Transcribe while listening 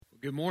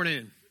Good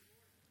morning.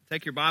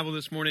 Take your Bible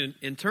this morning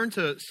and turn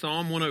to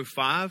Psalm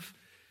 105,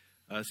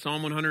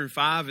 Psalm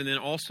 105, and then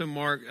also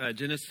mark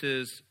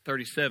Genesis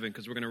 37,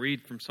 because we're going to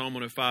read from Psalm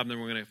 105, and then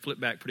we're going to flip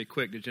back pretty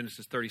quick to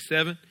Genesis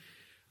 37.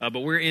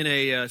 But we're in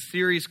a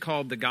series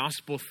called The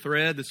Gospel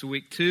Thread. This is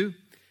week 2,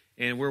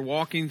 and we're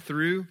walking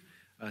through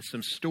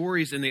some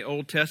stories in the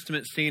Old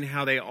Testament, seeing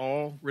how they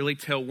all really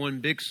tell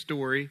one big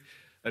story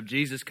of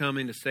Jesus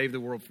coming to save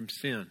the world from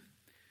sin.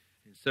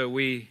 So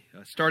we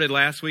started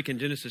last week in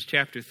Genesis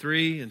chapter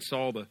 3 and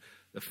saw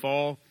the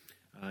fall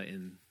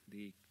and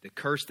the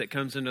curse that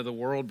comes into the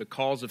world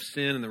because of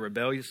sin and the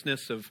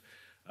rebelliousness of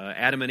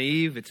Adam and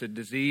Eve. It's a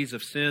disease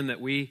of sin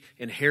that we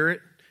inherit.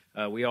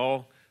 We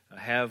all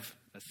have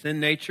a sin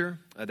nature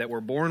that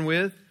we're born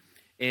with.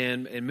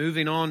 And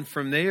moving on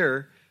from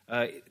there,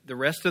 the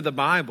rest of the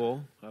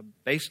Bible,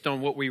 based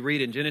on what we read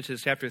in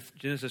Genesis chapter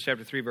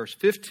 3, verse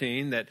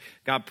 15, that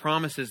God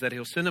promises that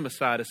He'll send a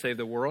Messiah to save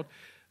the world.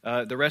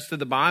 The rest of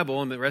the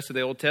Bible and the rest of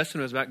the Old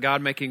Testament is about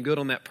God making good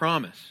on that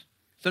promise,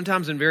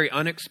 sometimes in very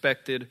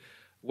unexpected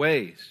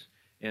ways.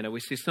 And we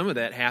see some of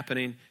that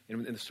happening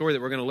in the story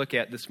that we're going to look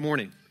at this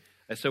morning.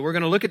 So we're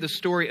going to look at the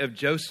story of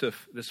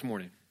Joseph this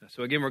morning.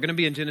 So again, we're going to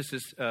be in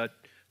Genesis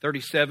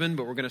 37,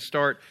 but we're going to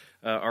start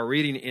our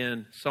reading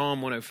in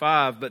Psalm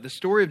 105. But the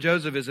story of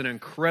Joseph is an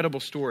incredible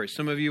story.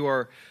 Some of you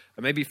are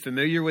maybe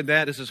familiar with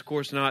that. This is, of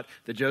course, not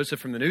the Joseph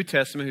from the New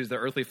Testament, who's the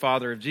earthly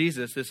father of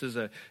Jesus. This is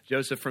a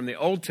Joseph from the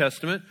Old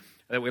Testament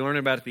that we learn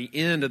about at the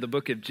end of the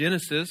book of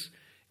Genesis.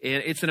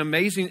 And it's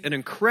an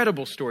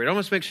incredible story. It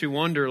almost makes you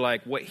wonder,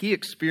 like, what he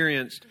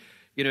experienced.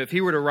 You know, if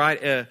he were to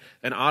write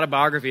an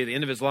autobiography at the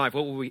end of his life,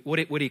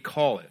 what would he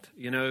call it?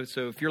 You know,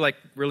 so if you're like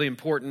really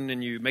important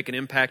and you make an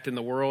impact in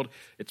the world,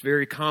 it's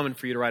very common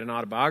for you to write an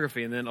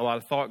autobiography, and then a lot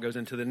of thought goes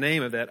into the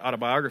name of that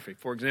autobiography.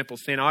 For example,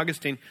 St.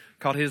 Augustine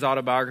called his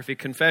autobiography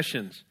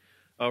Confessions.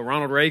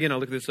 Ronald Reagan, I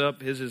looked this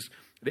up, his is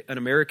An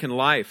American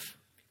Life.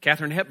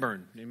 Katharine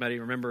Hepburn, anybody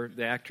remember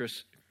the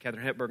actress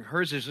Katharine Hepburn?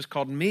 Hers is just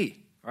called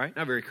Me, right?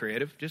 Not very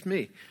creative, just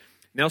Me.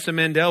 Nelson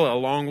Mandela, A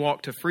Long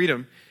Walk to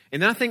Freedom.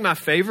 And then I think my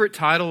favorite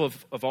title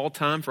of all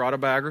time for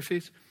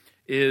autobiographies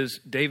is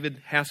David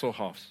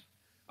Hasselhoff's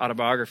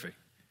autobiography.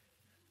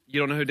 You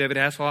don't know who David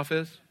Hasselhoff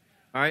is?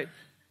 All right.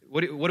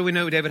 What do we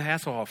know David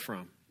Hasselhoff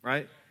from,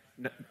 right?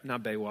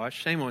 Not Baywatch.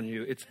 Shame on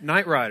you. It's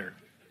Knight Rider.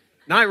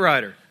 Knight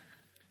Rider,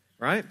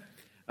 right?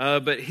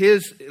 But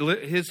his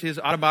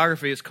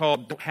autobiography is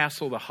called Don't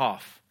Hassle the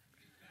Hoff.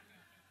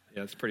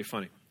 Yeah, it's pretty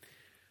funny.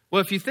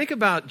 Well, if you think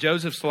about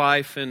Joseph's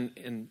life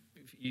and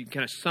you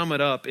kind of sum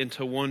it up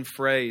into one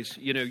phrase,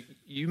 you know,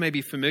 you may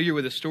be familiar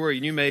with the story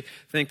and you may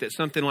think that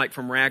something like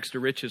From Rags to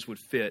Riches would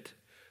fit.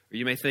 Or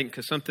you may think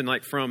something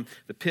like From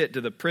the Pit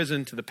to the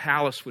Prison to the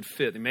Palace would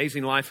fit. The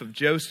amazing life of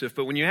Joseph.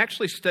 But when you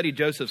actually study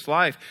Joseph's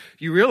life,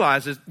 you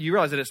realize that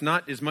it's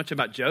not as much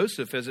about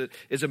Joseph as it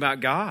is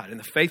about God and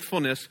the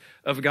faithfulness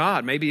of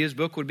God. Maybe his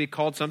book would be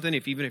called something,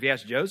 even if you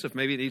ask Joseph,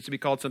 maybe it needs to be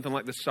called something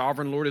like The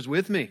Sovereign Lord is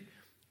With Me.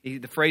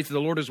 The phrase, the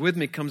Lord is with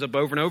me, comes up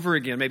over and over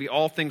again. Maybe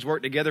all things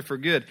work together for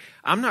good.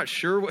 I'm not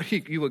sure what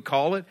you would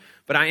call it,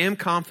 but I am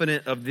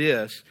confident of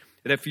this,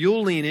 that if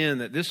you'll lean in,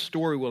 that this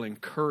story will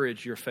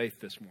encourage your faith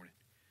this morning.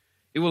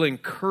 It will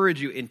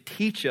encourage you and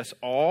teach us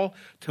all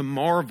to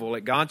marvel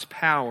at God's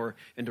power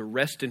and to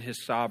rest in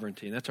His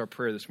sovereignty. And that's our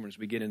prayer this morning as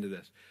we get into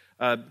this.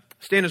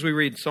 Stand as we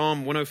read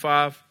Psalm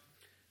 105,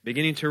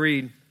 beginning to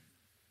read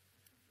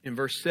in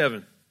verse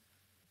 7.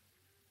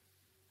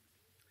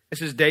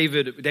 This is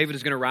David. David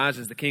is going to rise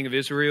as the king of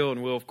Israel,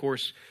 and we'll, of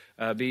course,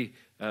 be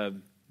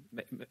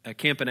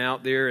camping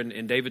out there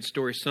in David's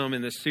story some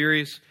in this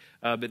series.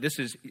 But this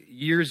is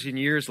years and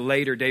years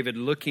later, David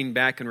looking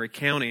back and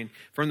recounting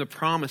from the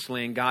promised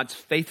land God's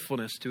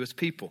faithfulness to His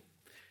people.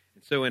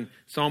 And so in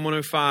Psalm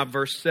 105,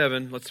 verse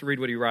 7, let's read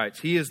what he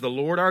writes. He is the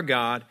Lord our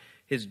God.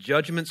 His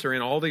judgments are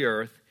in all the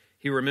earth.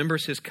 He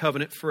remembers His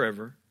covenant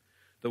forever.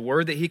 The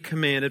word that He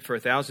commanded for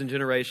 1,000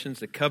 generations,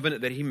 the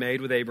covenant that He made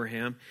with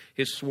Abraham,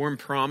 His sworn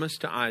promise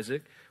to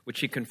Isaac,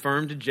 which He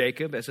confirmed to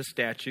Jacob as a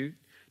statute,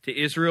 to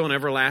Israel an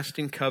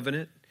everlasting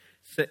covenant,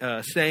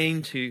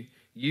 saying to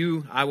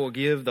you, I will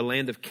give the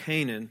land of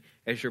Canaan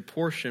as your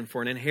portion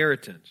for an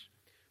inheritance.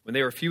 When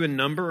they were few in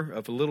number,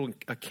 of a little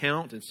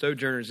account, and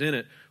sojourners in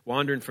it,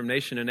 wandering from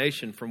nation to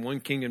nation, from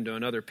one kingdom to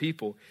another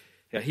people,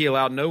 He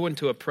allowed no one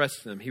to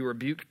oppress them. He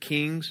rebuked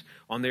kings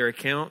on their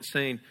account,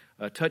 saying,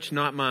 touch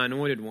not my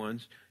anointed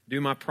ones,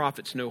 do my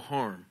prophets no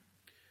harm.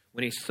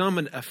 When He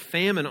summoned a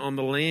famine on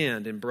the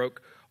land and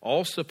broke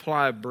all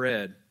supply of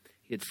bread,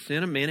 He had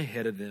sent a man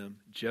ahead of them,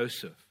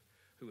 Joseph,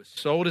 who was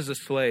sold as a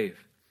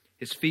slave.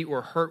 His feet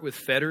were hurt with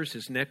fetters,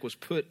 his neck was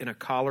put in a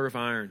collar of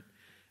iron,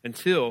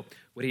 until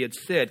what he had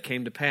said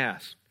came to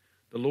pass.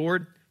 The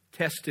Lord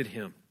tested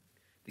him.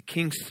 The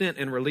king sent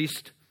and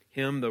released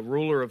him. The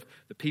ruler of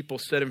the people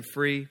set him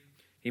free.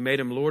 He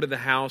made him lord of the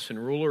house and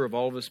ruler of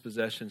all of his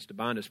possessions, to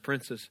bind his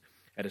princes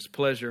at his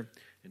pleasure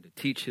and to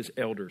teach his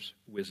elders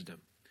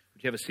wisdom.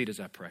 Would you have a seat as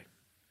I pray?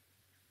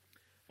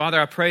 Father,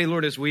 I pray,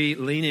 Lord, as we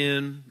lean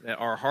in, that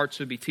our hearts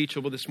would be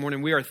teachable this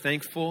morning. We are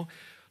thankful,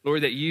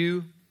 Lord, that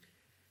You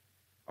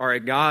are a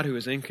God who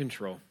is in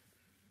control.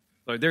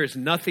 Lord, there is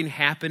nothing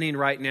happening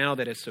right now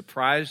that has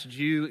surprised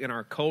you in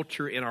our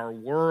culture, in our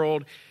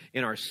world,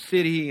 in our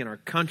city, in our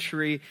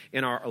country,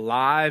 in our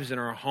lives, in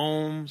our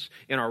homes,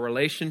 in our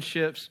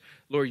relationships.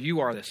 Lord, you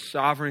are the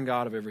sovereign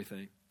God of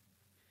everything.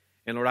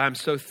 And Lord, I'm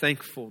so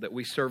thankful that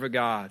we serve a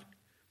God,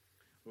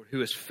 Lord,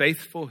 who is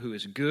faithful, who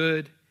is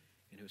good,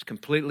 and who is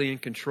completely in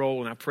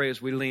control. And I pray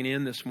as we lean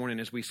in this morning,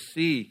 as we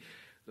see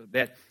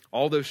that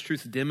all those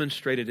truths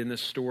demonstrated in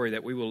this story,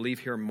 that we will leave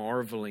here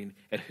marveling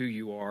at who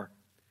you are,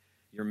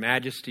 your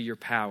majesty, your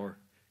power,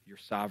 your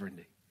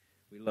sovereignty.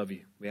 We love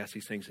you. We ask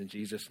these things in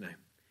Jesus' name.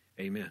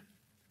 Amen.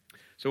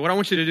 So what I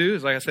want you to do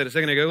is, like I said a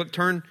second ago,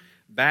 turn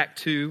back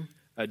to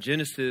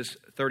Genesis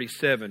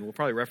 37. We'll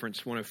probably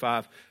reference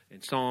 105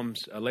 and Psalms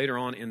later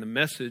on in the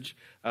message,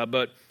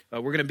 but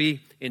we're going to be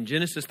in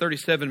Genesis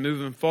 37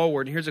 moving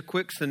forward. And here's a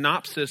quick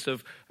synopsis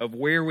of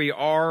where we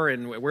are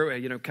and where,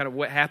 kind of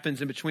what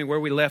happens in between where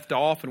we left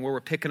off and where we're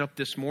picking up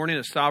this morning.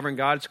 A sovereign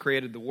God has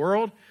created the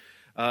world.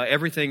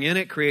 Everything in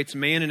it, creates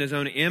man in his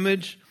own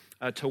image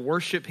to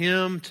worship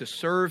him, to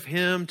serve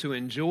him, to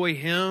enjoy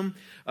him.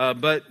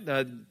 But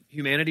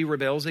humanity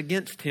rebels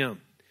against him.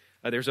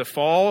 There's a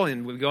fall,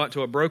 and we go out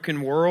to a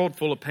broken world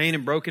full of pain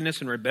and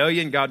brokenness and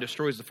rebellion. God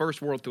destroys the first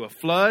world through a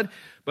flood,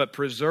 but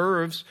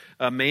preserves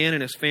a man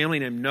and his family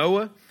named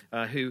Noah,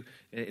 and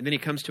then he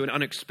comes to an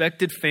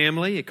unexpected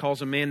family. He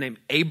calls a man named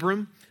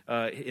Abram,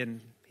 and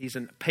he's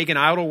a pagan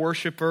idol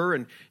worshiper,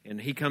 and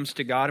he comes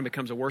to God and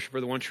becomes a worshiper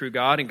of the one true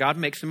God, and God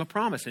makes him a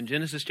promise in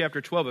Genesis chapter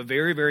 12, a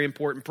very, very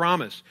important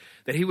promise,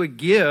 that he would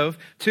give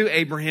to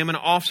Abraham an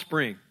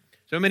offspring,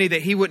 so many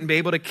that he wouldn't be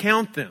able to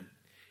count them.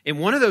 And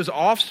one of those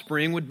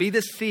offspring would be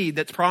the seed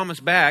that's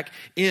promised back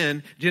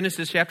in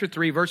Genesis chapter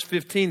 3, verse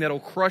 15, that'll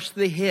crush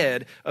the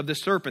head of the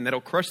serpent, that'll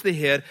crush the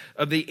head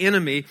of the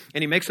enemy.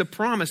 And he makes a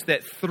promise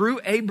that through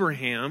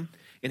Abraham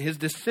and his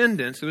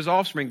descendants, through his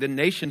offspring, the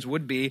nations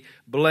would be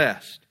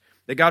blessed.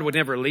 That God would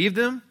never leave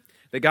them,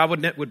 that God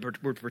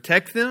would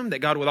protect them, that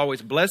God would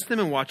always bless them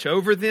and watch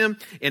over them,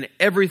 and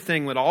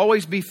everything would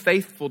always be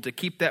faithful to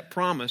keep that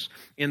promise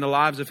in the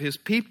lives of his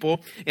people.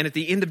 And at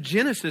the end of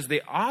Genesis,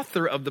 the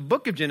author of the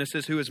book of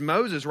Genesis, who is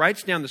Moses,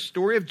 writes down the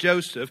story of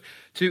Joseph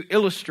to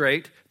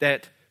illustrate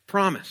that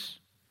promise.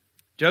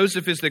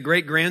 Joseph is the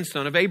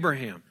great-grandson of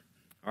Abraham.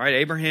 All right,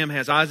 Abraham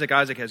has Isaac,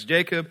 Isaac has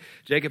Jacob.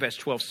 Jacob has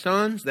 12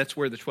 sons. That's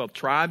where the 12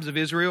 tribes of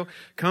Israel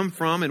come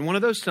from. And one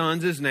of those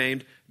sons is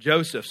named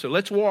Joseph. So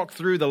let's walk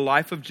through the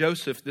life of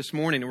Joseph this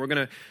morning. And we're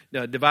going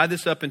to divide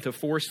this up into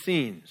 4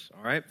 scenes.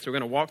 All right, so we're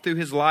going to walk through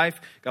his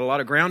life. Got a lot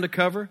of ground to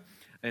cover.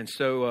 And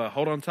so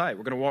hold on tight.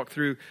 We're going to walk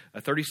through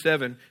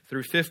 37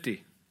 through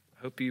 50.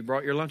 I hope you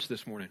brought your lunch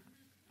this morning.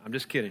 I'm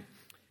just kidding.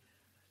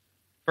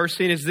 First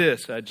scene is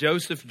this,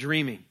 Joseph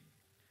dreaming.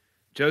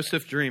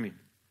 Joseph dreaming.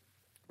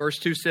 Verse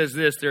 2 says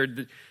this, there are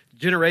the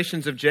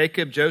generations of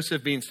Jacob.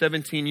 Joseph, being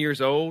 17 years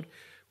old,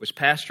 was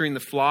pasturing the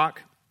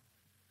flock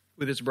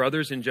with his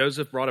brothers, and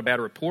Joseph brought a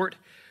bad report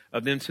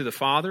of them to the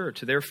father, or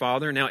to their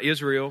father. Now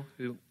Israel,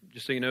 who,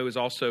 just so you know, is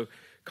also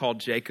called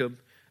Jacob.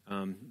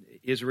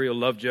 Israel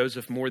loved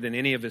Joseph more than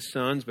any of his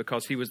sons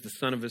because he was the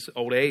son of his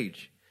old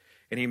age.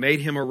 And he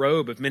made him a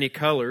robe of many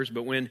colors,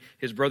 but when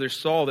his brothers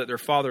saw that their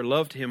father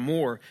loved him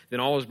more than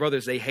all his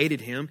brothers, they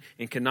hated him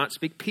and could not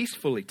speak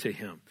peacefully to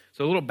him.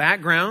 So a little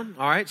background,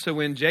 all right? So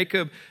when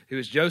Jacob, who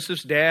is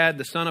Joseph's dad,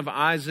 the son of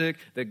Isaac,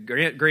 the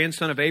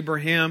grandson of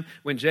Abraham,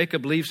 when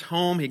Jacob leaves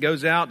home, he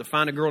goes out to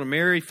find a girl to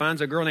marry,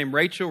 finds a girl named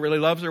Rachel, really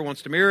loves her,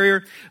 wants to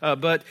marry her,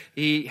 but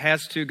he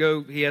has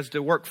to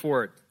work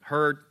for it.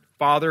 Her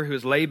father, who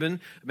is Laban,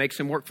 makes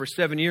him work for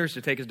 7 years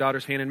to take his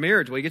daughter's hand in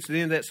marriage. Well, he gets to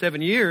the end of that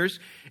 7 years,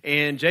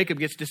 and Jacob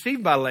gets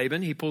deceived by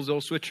Laban. He pulls the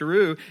old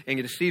switcheroo and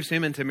he deceives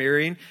him into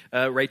marrying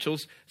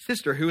Rachel's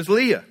sister, who is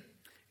Leah.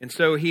 And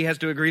so he has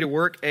to agree to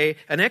work an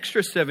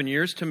extra 7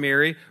 years to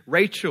marry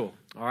Rachel.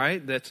 All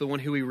right, that's the one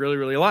who he really,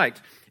 really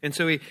liked. And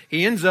so he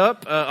ends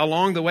up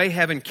along the way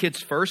having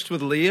kids first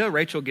with Leah.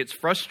 Rachel gets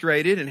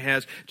frustrated and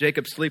has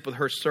Jacob sleep with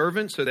her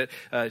servant so that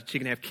she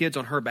can have kids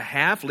on her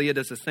behalf. Leah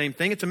does the same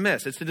thing. It's a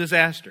mess. It's a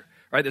disaster.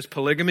 All right, there's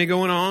polygamy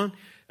going on.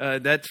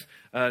 That's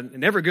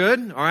never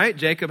good. All right,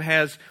 Jacob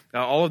has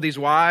all of these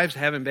wives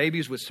having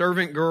babies with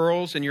servant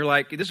girls. And you're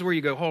like, this is where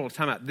you go, hold on,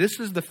 time out. This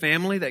is the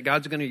family that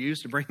God's going to use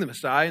to bring the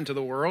Messiah into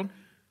the world?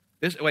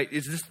 Is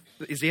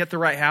he at the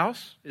right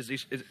house?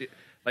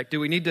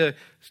 Do we need to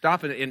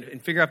stop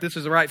and figure out if this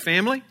is the right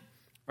family?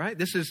 Right?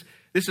 This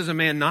is a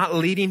man not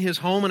leading his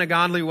home in a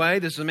godly way.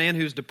 This is a man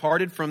who's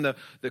departed from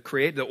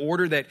the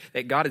order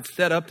that God had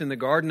set up in the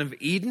Garden of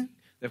Eden.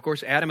 Of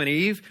course, Adam and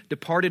Eve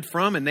departed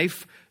from, and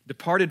they've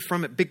departed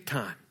from it big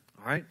time.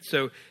 All right?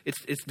 So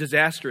it's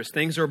disastrous.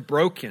 Things are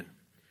broken.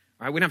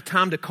 All right? We don't have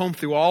time to comb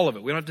through all of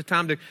it. We don't have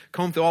time to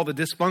comb through all the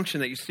dysfunction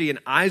that you see in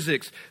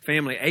Isaac's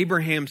family,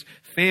 Abraham's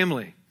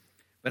family.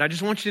 But I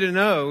just want you to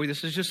know,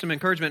 this is just some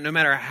encouragement, no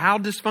matter how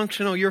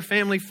dysfunctional your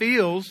family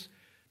feels,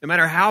 no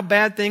matter how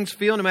bad things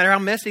feel, no matter how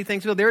messy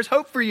things feel, there's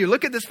hope for you.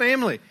 Look at this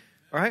family.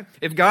 All right?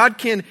 If God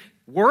can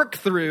work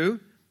through,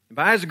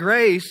 by His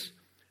grace,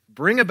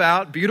 bring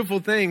about beautiful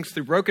things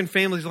through broken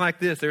families like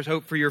this. There's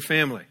hope for your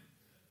family.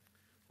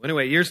 Well,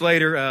 anyway, years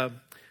later,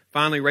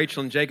 finally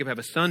Rachel and Jacob have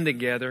a son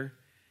together,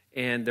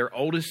 and their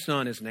oldest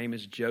son, his name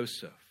is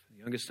Joseph.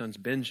 The youngest son's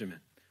Benjamin.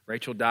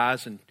 Rachel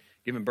dies and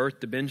giving birth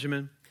to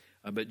Benjamin,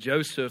 but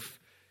Joseph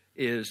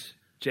is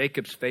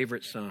Jacob's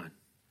favorite son.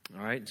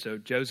 All right, and so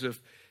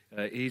Joseph,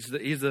 he's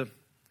the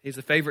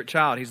favorite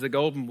child. He's the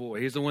golden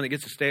boy. He's the one that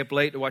gets to stay up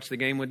late to watch the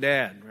game with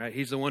Dad. Right?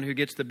 He's the one who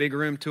gets the big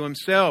room to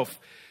himself.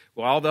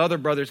 Well, all the other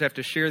brothers have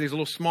to share these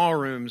little small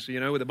rooms,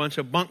 with a bunch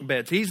of bunk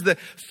beds. He's the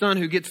son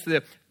who gets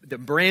the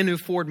brand new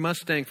Ford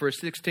Mustang for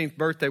his 16th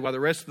birthday, while the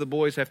rest of the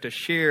boys have to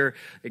share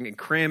and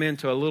cram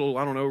into a little,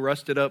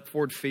 rusted up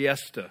Ford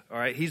Fiesta. All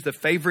right, he's the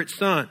favorite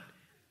son.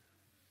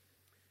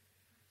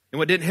 And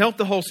what didn't help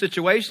the whole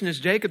situation is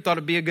Jacob thought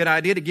it'd be a good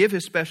idea to give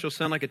his special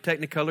son like a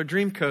Technicolor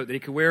dream coat that he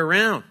could wear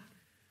around.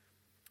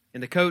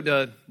 And the coat,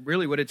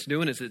 really what it's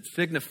doing is it's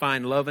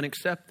signifying love and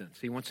acceptance.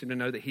 He wants him to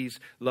know that he's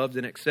loved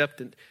and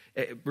accepted.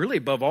 Really,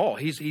 above all,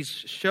 he's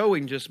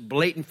showing just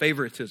blatant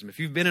favoritism. If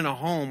you've been in a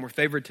home where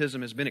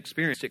favoritism has been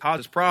experienced, it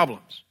causes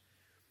problems.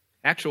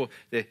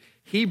 The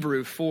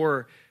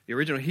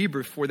original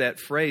Hebrew for that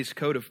phrase,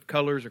 coat of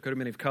colors or coat of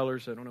many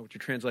colors, I don't know what your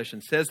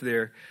translation says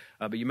there,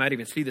 but you might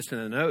even see this in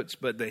the notes.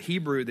 But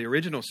the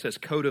original says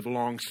coat of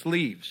long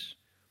sleeves.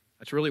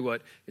 That's really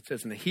what it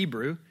says in the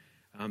Hebrew.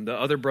 The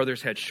other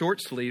brothers had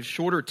short sleeves,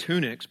 shorter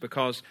tunics,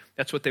 because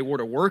that's what they wore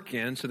to work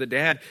in. So the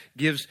dad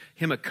gives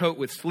him a coat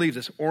with sleeves,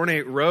 this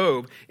ornate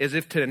robe, as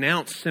if to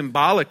announce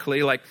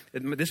symbolically, like,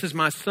 this is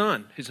my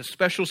son. He's a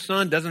special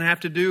son, doesn't have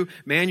to do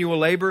manual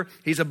labor.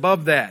 He's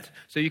above that.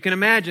 So you can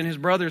imagine his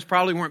brothers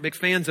probably weren't big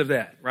fans of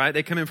that, right?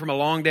 They come in from a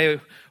long day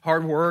of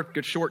hard work,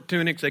 good short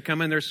tunics. They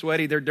come in, they're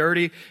sweaty, they're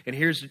dirty. And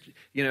here's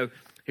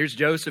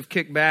Joseph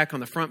kicked back on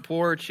the front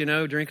porch,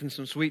 drinking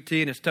some sweet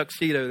tea in his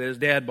tuxedo that his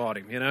dad bought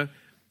him,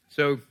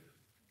 So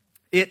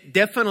it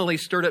definitely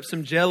stirred up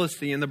some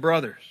jealousy in the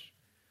brothers.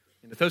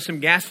 And to throw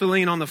some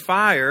gasoline on the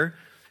fire,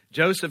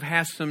 Joseph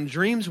has some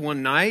dreams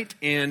one night,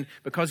 and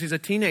because he's a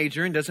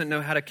teenager and doesn't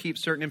know how to keep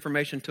certain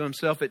information to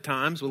himself at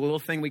times, with a little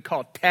thing we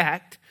call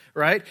tact,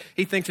 right?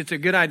 He thinks it's a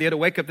good idea to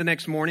wake up the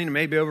next morning and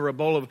maybe over a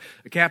bowl of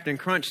Captain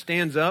Crunch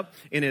stands up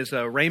in his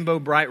rainbow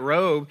bright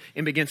robe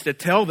and begins to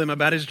tell them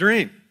about his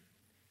dream.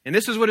 And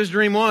this is what his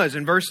dream was.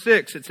 In verse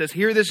 6, it says,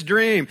 "Hear this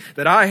dream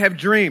that I have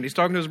dreamed." He's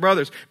talking to his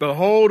brothers.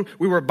 "Behold,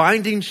 we were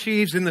binding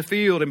sheaves in the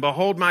field, and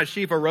behold, my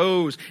sheaf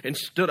arose and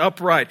stood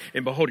upright.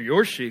 And behold,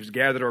 your sheaves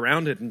gathered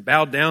around it and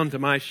bowed down to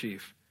my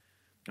sheaf."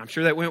 I'm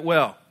sure that went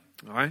well.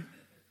 All right.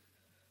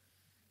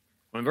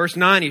 Well, in verse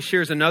 9, he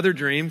shares another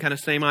dream, kind of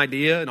same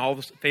idea, and all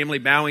the family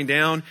bowing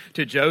down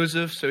to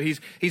Joseph. So he's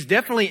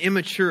definitely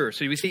immature.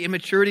 So we see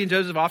immaturity in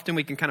Joseph. Often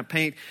we can kind of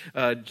paint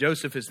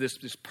Joseph as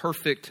this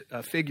perfect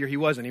figure. He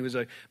wasn't. He was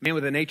a man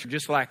with a nature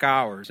just like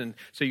ours. And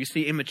so you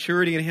see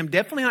immaturity in him.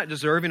 Definitely not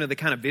deserving of the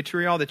kind of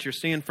vitriol that you're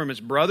seeing from his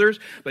brothers,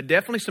 but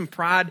definitely some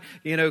pride,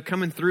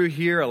 coming through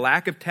here, a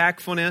lack of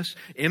tactfulness,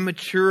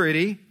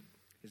 immaturity.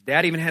 His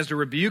dad even has to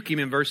rebuke him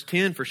in verse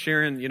 10 for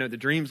sharing, the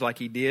dreams like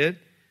he did.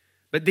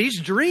 But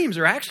these dreams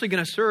are actually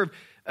going to serve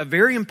a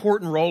very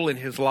important role in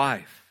his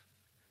life.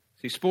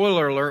 See,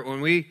 spoiler alert,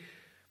 when we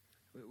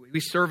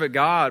serve a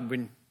God,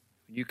 when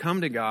you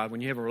come to God,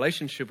 when you have a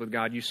relationship with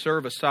God, you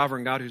serve a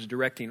sovereign God who's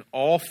directing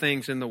all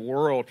things in the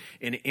world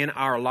and in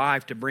our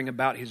life to bring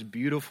about his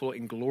beautiful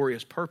and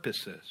glorious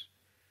purposes.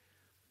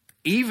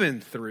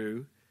 Even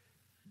through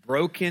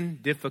broken,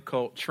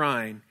 difficult,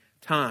 trying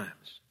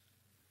times.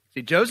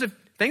 See,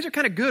 things are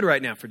kind of good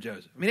right now for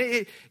Joseph. I mean,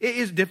 it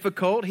is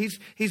difficult. He's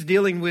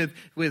dealing with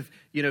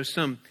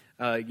some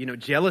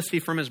jealousy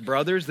from his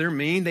brothers. They're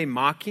mean. They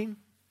mock him.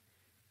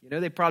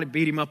 They probably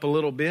beat him up a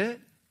little bit.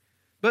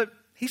 But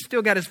he's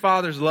still got his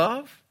father's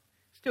love.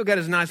 Still got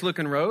his nice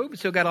looking robe.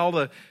 Still got all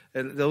the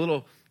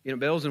little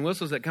bells and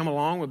whistles that come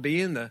along with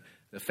being the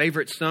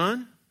favorite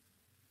son.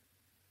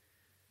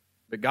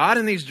 But God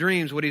in these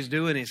dreams, what he's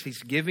doing is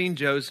he's giving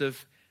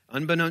Joseph,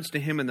 unbeknownst to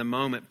him in the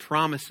moment,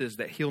 promises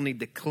that he'll need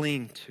to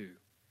cling to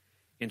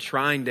in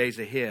trying days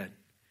ahead.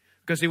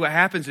 Because see, what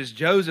happens is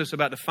Joseph's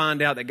about to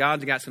find out that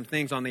God's got some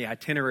things on the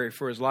itinerary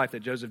for his life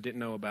that Joseph didn't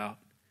know about.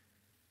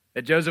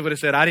 That Joseph would have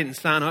said, I didn't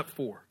sign up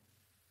for.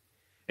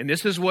 And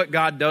this is what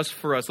God does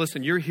for us.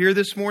 Listen, you're here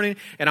this morning,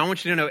 and I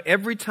want you to know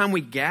every time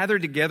we gather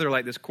together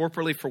like this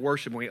corporately for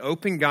worship, when we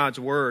open God's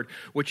Word,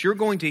 what you're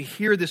going to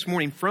hear this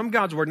morning from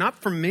God's Word, not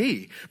from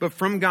me, but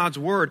from God's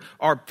Word,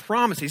 are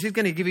promises. He's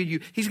going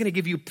to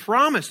give you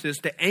promises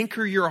to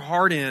anchor your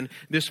heart in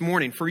this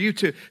morning, for you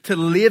to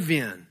live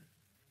in.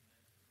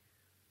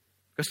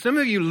 Because some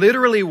of you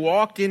literally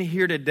walked in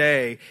here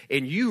today,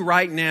 and you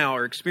right now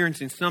are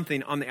experiencing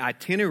something on the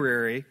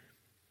itinerary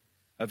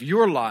of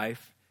your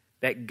life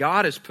that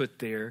God has put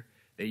there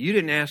that you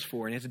didn't ask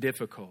for, and it's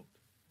difficult.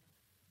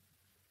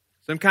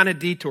 Some kind of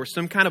detour,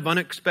 some kind of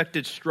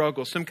unexpected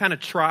struggle, some kind of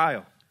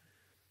trial.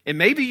 And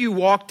maybe you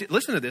walked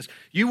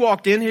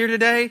in here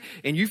today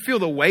and you feel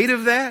the weight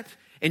of that,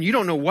 and you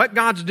don't know what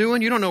God's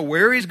doing, you don't know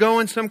where he's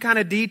going, some kind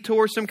of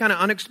detour, some kind of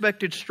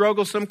unexpected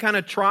struggle, some kind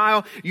of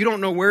trial, you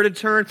don't know where to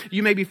turn,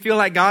 you maybe feel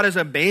like God has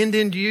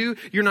abandoned you,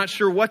 you're not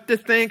sure what to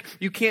think,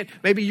 you can't,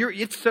 maybe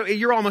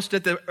you're almost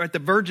at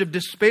the verge of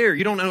despair,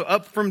 you don't know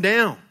up from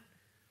down.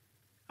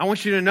 I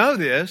want you to know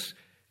this,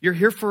 you're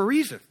here for a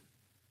reason.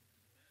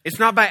 It's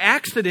not by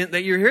accident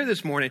that you're here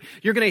this morning.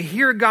 You're going to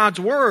hear God's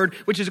word,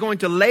 which is going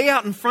to lay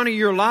out in front of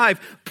your life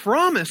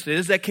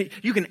promises that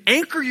you can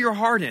anchor your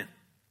heart in,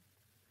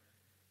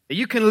 that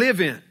you can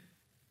live in.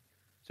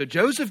 So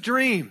Joseph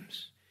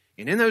dreams,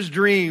 and in those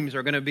dreams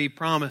are going to be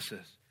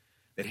promises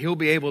that he'll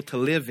be able to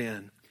live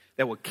in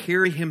that will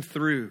carry him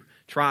through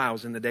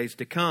trials in the days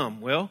to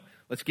come. Well,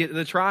 let's get to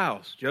the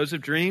trials.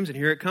 Joseph dreams, and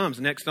here it comes.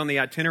 Next on the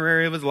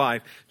itinerary of his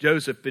life,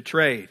 Joseph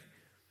betrayed.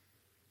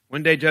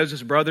 One day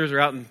Joseph's brothers are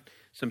out in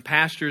some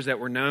pastures that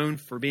were known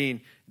for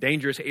being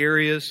dangerous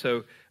areas.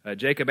 So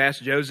Jacob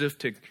asked Joseph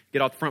to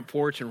get off the front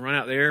porch and run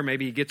out there.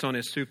 Maybe he gets on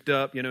his souped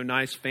up,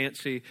 nice,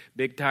 fancy,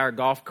 big tire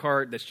golf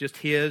cart that's just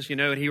his,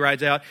 and he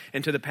rides out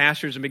into the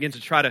pastures and begins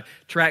to try to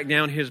track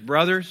down his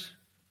brothers.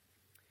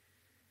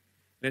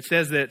 And it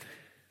says that,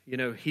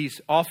 he's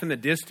off in the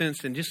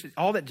distance and just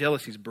all that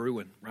jealousy's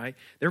brewing, right?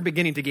 They're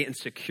beginning to get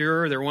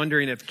insecure. They're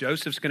wondering if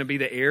Joseph's going to be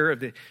the heir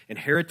of the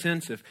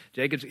inheritance, if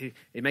Jacob's,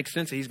 it makes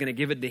sense that he's going to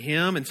give it to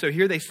him. And so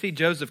here they see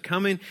Joseph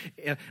coming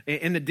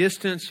in the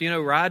distance,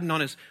 riding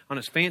on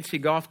his fancy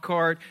golf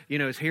cart,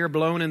 his hair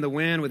blowing in the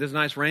wind with his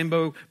nice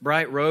rainbow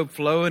bright robe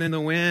flowing in the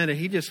wind. And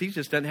he just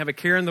doesn't have a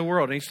care in the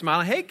world. And he's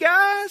smiling, hey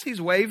guys,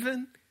 he's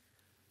waving.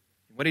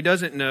 What he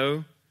doesn't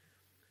know,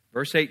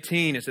 verse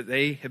 18, is that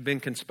they have been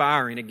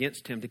conspiring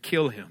against him to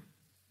kill him.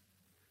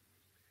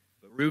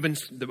 But Reuben,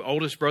 the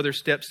oldest brother,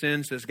 steps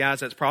in, says, guys,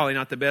 that's probably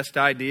not the best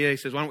idea. He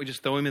says, why don't we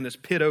just throw him in this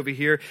pit over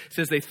here? He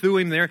says they threw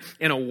him there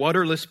in a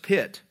waterless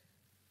pit.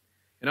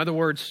 In other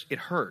words, it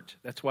hurt.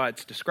 That's why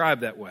it's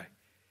described that way.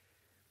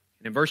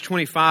 And in verse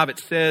 25, it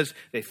says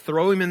they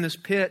throw him in this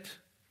pit,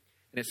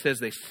 and it says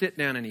they sit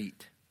down and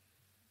eat.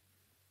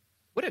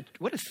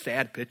 What a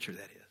sad picture that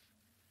is.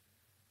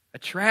 A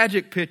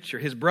tragic picture.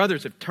 His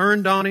brothers have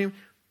turned on him.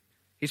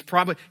 He's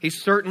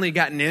certainly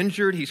gotten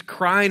injured. He's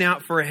crying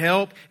out for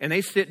help. And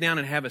they sit down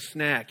and have a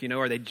snack.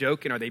 Are they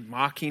joking? Are they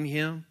mocking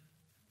him?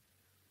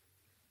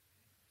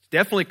 It's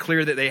definitely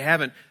clear that they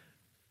haven't,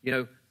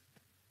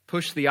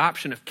 pushed the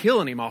option of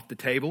killing him off the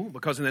table.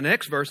 Because in the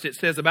next verse it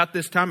says, about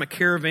this time a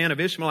caravan of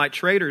Ishmaelite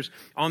traders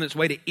on its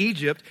way to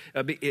Egypt,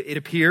 it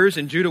appears.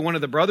 And Judah, one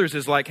of the brothers,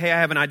 is like, hey,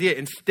 I have an idea.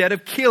 Instead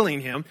of killing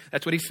him,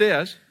 that's what he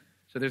says.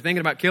 So they're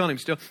thinking about killing him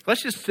still.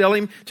 Let's just sell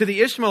him to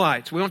the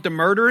Ishmaelites. We don't have to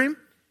murder him.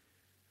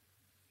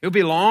 He'll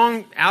be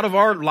long out of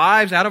our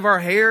lives, out of our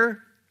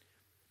hair.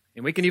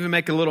 And we can even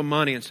make a little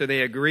money. And so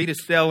they agree to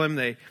sell him.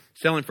 They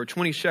sell him for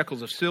 20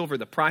 shekels of silver,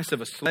 the price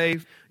of a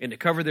slave. And to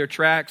cover their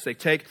tracks, they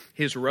take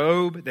his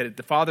robe that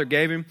the father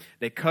gave him.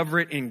 They cover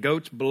it in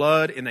goat's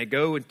blood. And they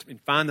go and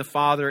find the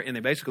father. And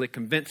they basically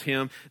convince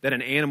him that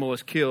an animal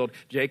has killed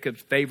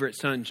Jacob's favorite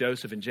son,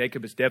 Joseph. And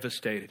Jacob is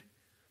devastated.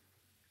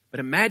 But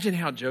imagine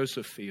how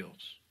Joseph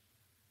feels.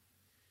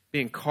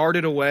 Being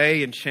carted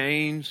away in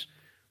chains,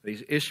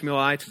 these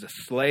Ishmaelites as a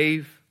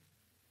slave.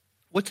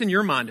 What's in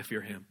your mind if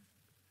you're him?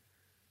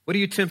 What are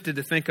you tempted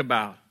to think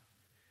about?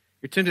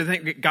 You're tempted to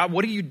think, God,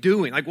 what are you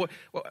doing? Like, what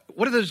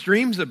are those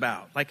dreams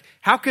about? Like,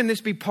 how can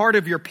this be part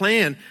of your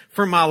plan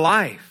for my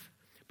life?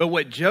 But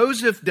what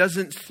Joseph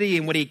doesn't see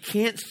and what he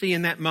can't see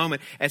in that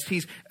moment, as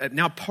he's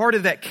now part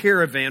of that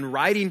caravan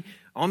riding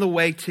on the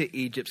way to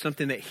Egypt,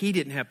 something that he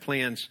didn't have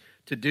plans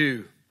to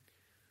do.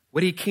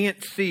 What he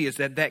can't see is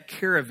that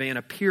caravan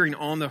appearing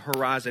on the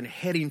horizon,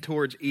 heading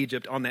towards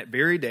Egypt on that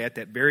very day, at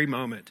that very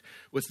moment,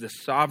 was the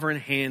sovereign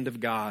hand of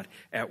God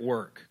at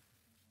work.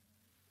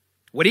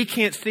 What he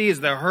can't see is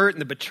the hurt and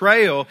the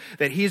betrayal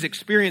that he's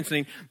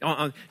experiencing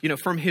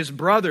from his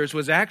brothers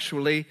was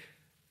actually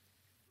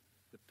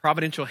the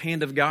providential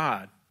hand of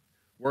God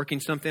working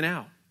something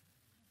out.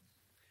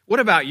 What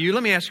about you?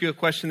 Let me ask you a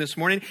question this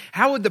morning.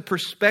 How would the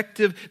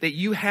perspective that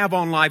you have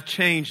on life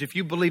change if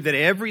you believe that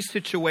every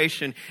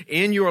situation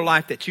in your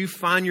life that you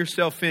find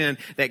yourself in,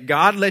 that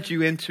God led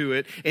you into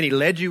it, and he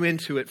led you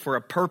into it for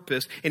a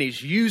purpose, and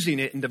he's using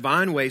it in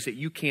divine ways that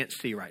you can't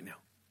see right now?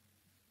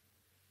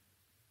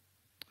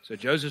 So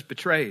Joseph's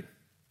betrayed.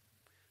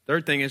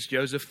 Third thing is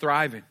Joseph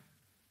thriving.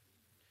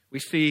 We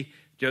see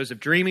Joseph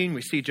dreaming,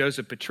 we see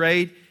Joseph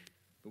betrayed,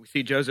 but we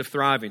see Joseph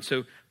thriving.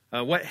 So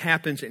what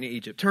happens in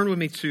Egypt? Turn with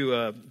me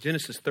to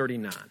Genesis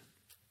 39.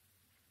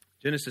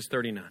 Genesis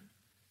 39.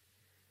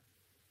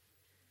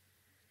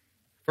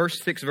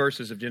 First 6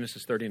 verses of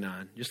Genesis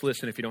 39. Just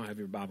listen if you don't have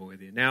your Bible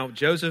with you. Now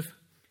Joseph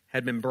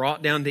had been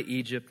brought down to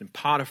Egypt, and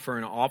Potiphar,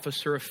 an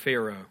officer of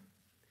Pharaoh,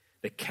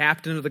 the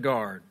captain of the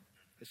guard,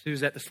 this is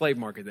who's at the slave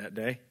market that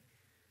day,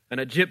 an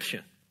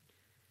Egyptian,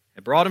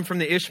 had brought him from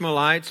the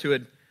Ishmaelites who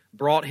had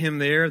brought him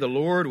there. The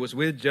Lord was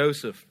with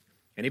Joseph,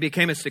 and he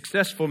became a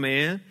successful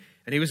man.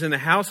 And he was in the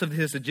house of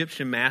his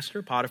Egyptian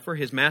master, Potiphar.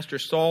 His master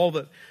saw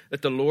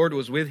that the Lord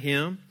was with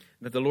him,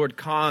 but the Lord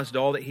caused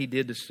all that he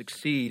did to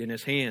succeed in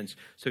his hands.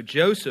 So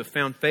Joseph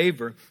found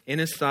favor in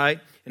his sight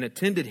and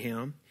attended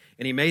him,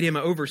 and he made him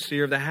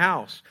overseer of the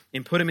house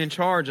and put him in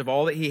charge of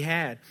all that he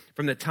had.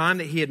 From the time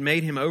that he had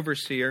made him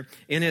overseer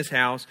in his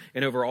house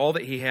and over all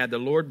that he had, the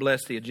Lord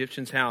blessed the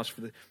Egyptian's house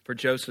for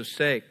Joseph's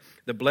sake.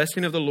 The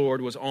blessing of the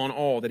Lord was on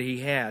all that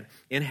he had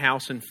in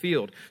house and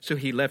field. So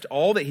he left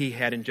all that he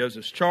had in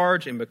Joseph's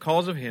charge, and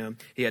because of him,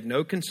 he had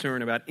no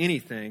concern about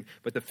anything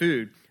but the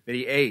food that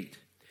he ate.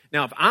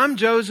 Now, if I'm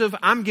Joseph,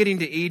 I'm getting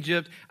to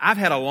Egypt. I've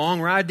had a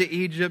long ride to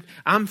Egypt.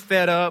 I'm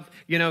fed up.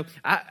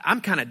 I'm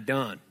kind of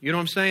done. You know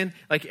what I'm saying?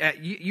 Like,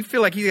 you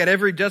feel like he's got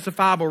every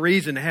justifiable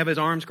reason to have his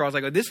arms crossed.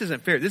 Like, oh, this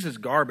isn't fair. This is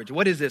garbage.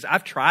 What is this?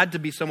 I've tried to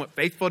be somewhat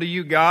faithful to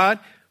you, God.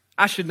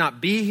 I should not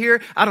be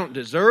here. I don't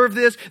deserve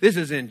this. This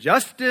is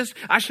injustice.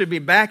 I should be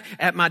back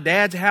at my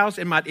dad's house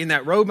in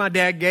that robe my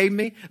dad gave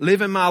me,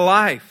 living my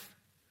life.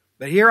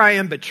 But here I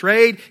am,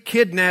 betrayed,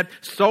 kidnapped,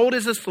 sold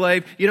as a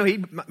slave.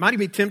 He might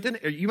be tempted,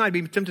 or you might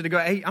be tempted to go,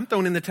 hey, I'm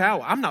throwing in the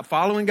towel. I'm not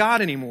following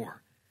God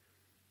anymore.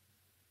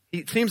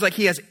 It seems like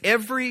he has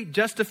every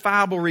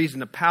justifiable reason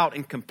to pout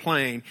and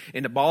complain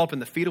and to ball up in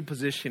the fetal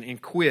position and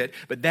quit.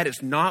 But that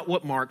is not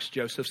what marks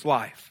Joseph's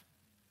life.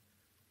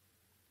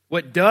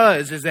 What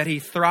does is that he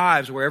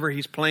thrives wherever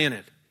he's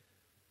planted.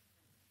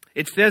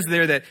 It says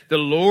there that the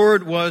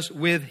Lord was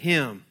with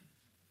him.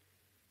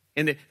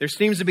 And there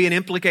seems to be an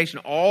implication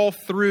all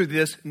through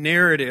this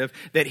narrative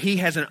that he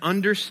has an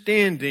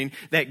understanding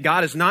that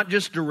God is not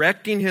just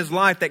directing his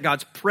life, that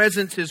God's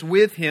presence is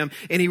with him,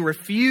 and he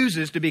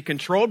refuses to be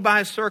controlled by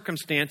his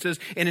circumstances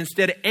and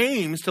instead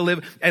aims to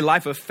live a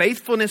life of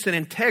faithfulness and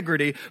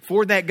integrity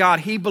for that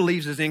God he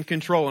believes is in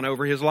control and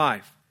over his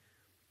life,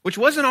 which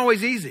wasn't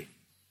always easy.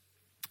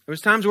 There was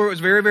times where it was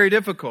very, very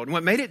difficult. And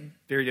what made it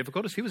very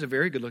difficult is he was a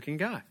very good-looking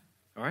guy.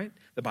 All right?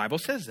 The Bible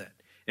says that.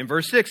 In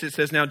verse 6, it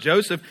says, now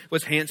Joseph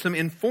was handsome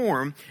in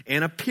form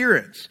and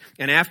appearance.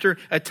 And after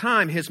a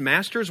time, his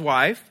master's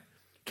wife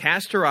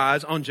cast her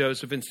eyes on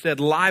Joseph and said,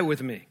 lie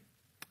with me.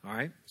 All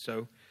right?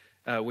 So,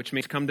 which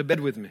means come to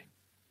bed with me.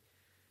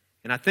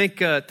 And I think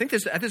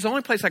this is the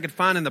only place I could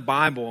find in the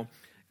Bible,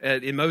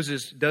 and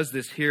Moses does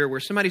this here,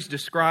 where somebody's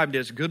described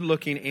as good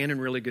looking and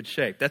in really good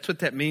shape. That's what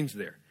that means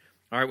there.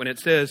 All right? When it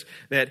says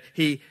that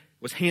he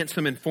was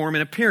handsome in form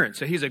and appearance.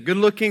 So he's a good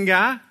looking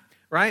guy.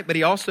 Right? But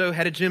he also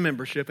had a gym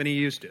membership and he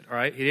used it. All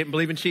right? He didn't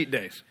believe in cheat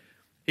days.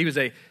 He was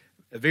a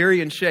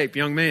very in shape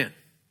young man.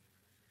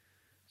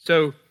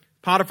 So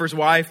Potiphar's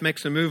wife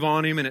makes a move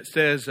on him, and it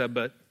says,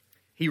 but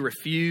he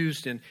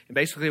refused. And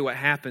basically what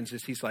happens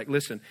is he's like,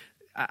 listen,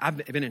 I've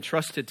been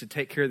entrusted to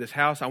take care of this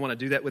house. I want to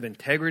do that with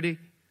integrity.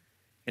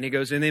 And he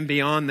goes, and then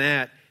beyond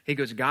that, he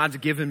goes, God's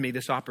given me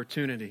this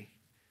opportunity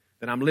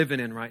that I'm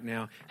living in right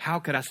now. How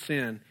could I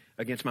sin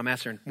against my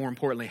master? And more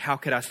importantly, how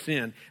could I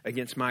sin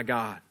against my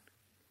God?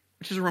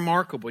 Which is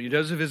remarkable.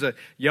 Joseph is a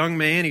young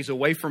man. He's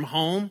away from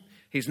home.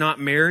 He's not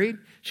married.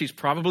 She's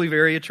probably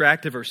very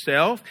attractive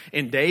herself.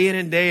 And day in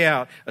and day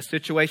out, a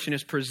situation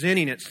is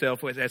presenting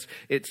itself. As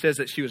it says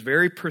that she was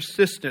very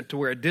persistent to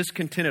where a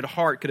discontented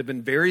heart could have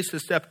been very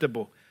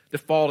susceptible to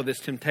fall to this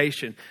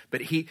temptation.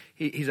 But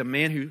he's a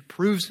man who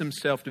proves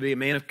himself to be a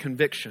man of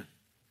conviction.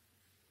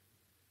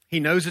 He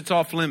knows it's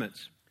off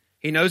limits.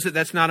 He knows that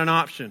that's not an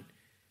option.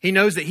 He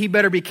knows that he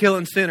better be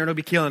killing sin or it'll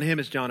be killing him,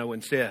 as John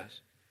Owen says.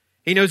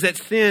 He knows that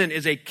sin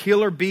is a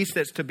killer beast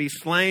that's to be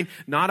slain,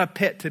 not a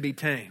pet to be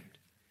tamed.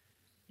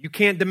 You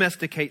can't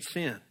domesticate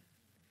sin.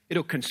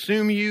 It'll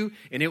consume you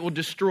and it will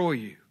destroy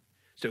you.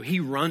 So he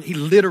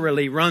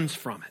literally runs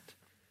from it.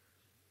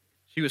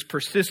 She was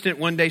persistent.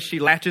 One day she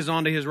latches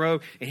onto his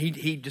robe and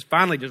he just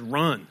finally just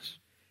runs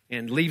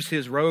and leaves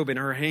his robe in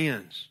her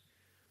hands.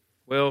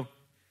 Well,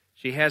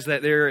 she has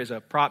that there as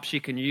a prop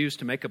she can use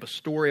to make up a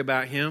story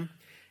about him.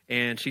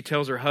 And she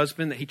tells her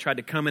husband that he tried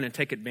to come in and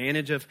take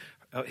advantage of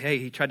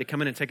he tried to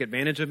come in and take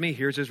advantage of me.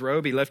 Here's his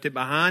robe. He left it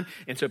behind.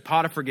 And so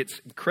Potiphar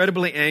gets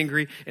incredibly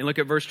angry. And look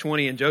at verse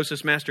 20. And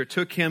Joseph's master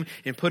took him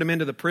and put him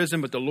into the prison.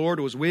 But the Lord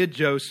was with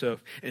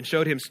Joseph and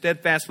showed him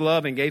steadfast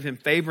love and gave him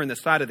favor in the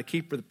sight of the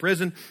keeper of the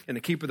prison. And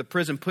the keeper of the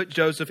prison put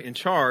Joseph in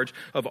charge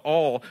of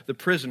all the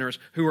prisoners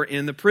who were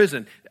in the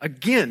prison.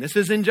 Again, this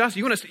is injustice.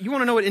 You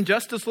want to know what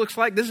injustice looks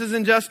like? This is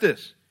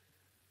injustice.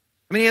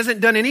 I mean, he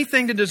hasn't done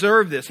anything to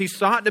deserve this. He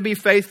sought to be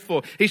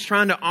faithful. He's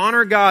trying to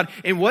honor God.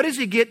 And what does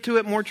he get to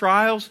it? More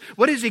trials?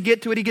 What does he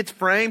get to it? He gets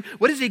framed.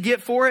 What does he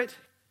get for it?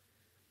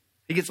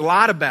 He gets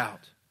lied about.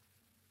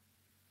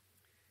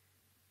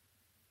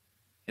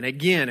 And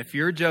again, if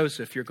you're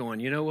Joseph, you're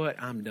going, you know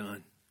what? I'm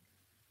done.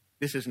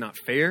 This is not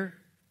fair.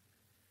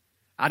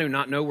 I do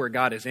not know where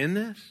God is in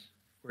this,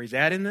 where he's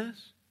at in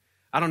this.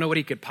 I don't know what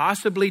he could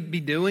possibly be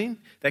doing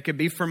that could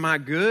be for my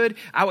good.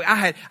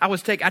 I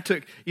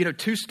took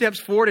 2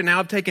 steps forward and now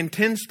I've taken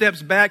 10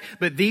 steps back.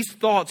 But these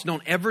thoughts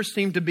don't ever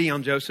seem to be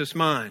on Joseph's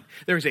mind.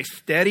 There's a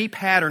steady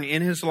pattern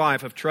in his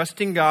life of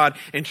trusting God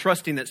and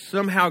trusting that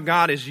somehow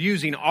God is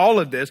using all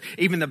of this,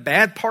 even the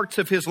bad parts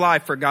of his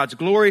life, for God's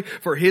glory,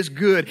 for his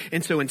good.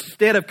 And so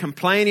instead of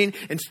complaining,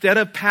 instead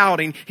of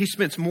pouting, he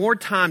spends more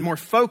time, more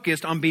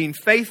focused on being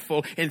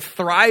faithful and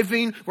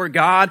thriving where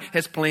God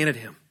has planted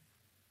him.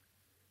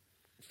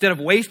 Instead of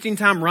wasting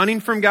time running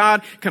from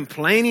God,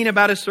 complaining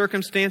about his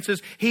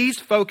circumstances, he's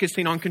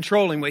focusing on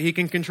controlling what he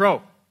can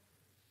control.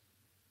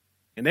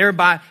 And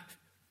thereby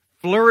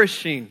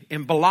flourishing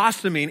and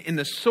blossoming in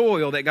the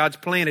soil that God's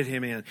planted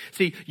him in.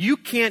 See,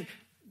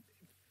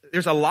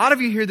 there's a lot of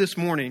you here this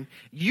morning,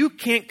 you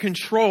can't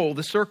control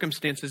the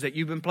circumstances that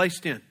you've been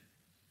placed in.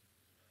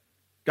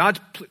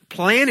 God's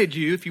planted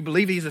you, if you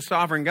believe he's a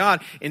sovereign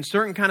God, in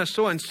certain kind of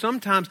soil. And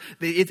sometimes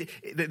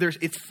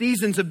it's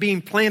seasons of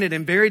being planted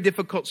in very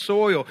difficult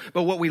soil.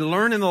 But what we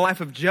learn in the life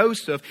of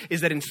Joseph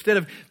is that instead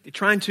of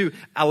trying to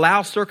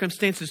allow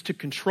circumstances to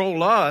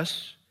control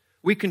us,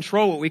 we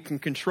control what we can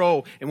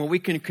control. And what we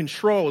can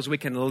control is we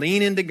can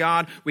lean into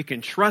God, we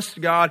can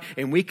trust God,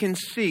 and we can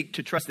seek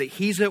to trust that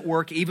he's at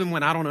work even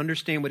when I don't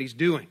understand what he's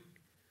doing.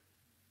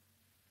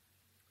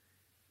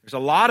 There's a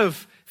lot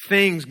of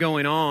things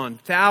going on,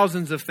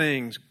 thousands of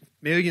things,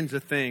 millions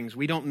of things.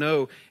 We don't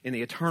know in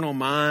the eternal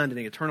mind and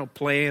the eternal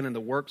plan and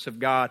the works of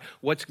God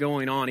what's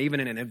going on, even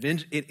in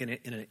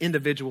an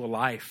individual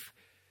life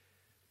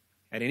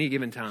at any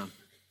given time.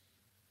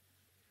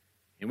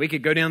 And we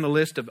could go down the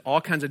list of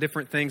all kinds of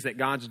different things that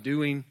God's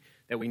doing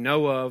that we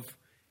know of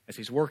as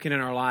he's working in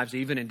our lives,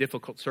 even in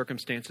difficult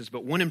circumstances.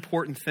 But one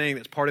important thing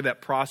that's part of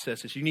that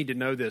process is you need to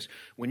know this.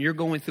 When you're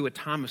going through a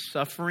time of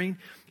suffering,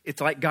 it's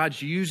like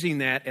God's using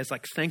that as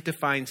like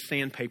sanctifying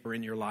sandpaper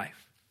in your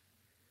life.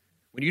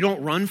 When you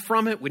don't run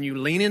from it, when you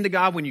lean into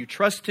God, when you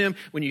trust him,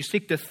 when you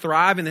seek to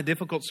thrive in the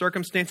difficult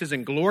circumstances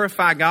and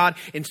glorify God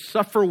and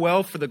suffer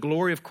well for the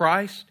glory of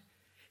Christ,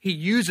 he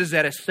uses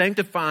that as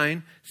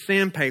sanctifying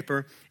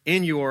sandpaper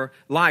in your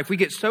life. We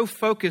get so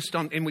focused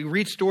on, and we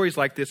read stories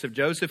like this of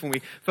Joseph, and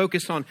we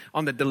focus on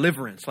the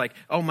deliverance. Like,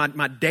 oh,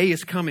 my day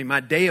is coming.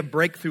 My day of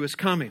breakthrough is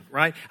coming,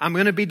 right? I'm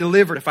going to be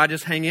delivered if I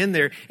just hang in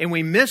there. And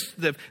we miss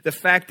the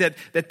fact that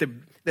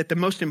the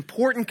most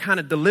important kind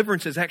of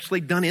deliverance is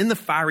actually done in the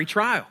fiery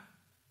trial.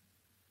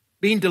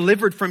 Being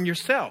delivered from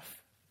yourself.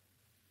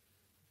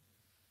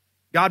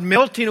 God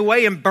melting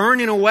away and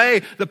burning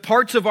away the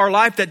parts of our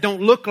life that don't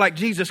look like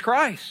Jesus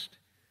Christ.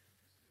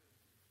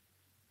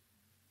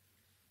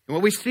 And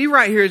what we see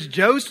right here is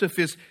Joseph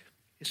is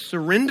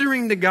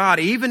surrendering to God,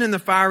 even in the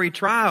fiery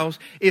trials,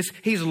 is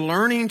he's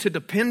learning to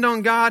depend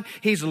on God.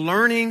 He's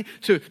learning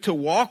to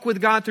walk with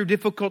God through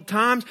difficult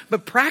times.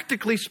 But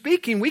practically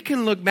speaking, we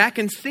can look back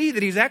and see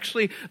that he's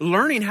actually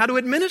learning how to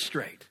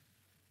administrate.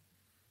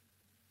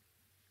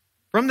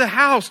 From the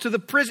house to the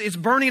prison, it's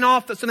burning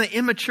off some of the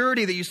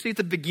immaturity that you see at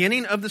the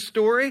beginning of the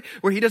story,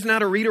 where he doesn't know how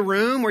to read a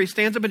room, where he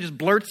stands up and just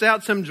blurts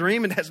out some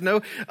dream and has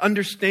no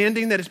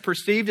understanding that is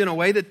perceived in a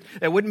way that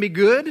wouldn't be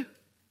good.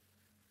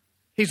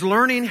 He's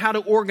learning how to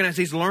organize.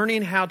 He's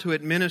learning how to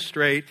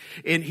administrate,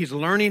 and he's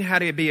learning how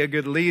to be a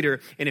good leader.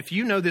 And if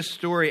you know this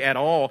story at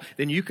all,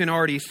 then you can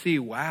already see,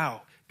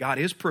 wow, God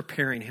is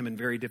preparing him in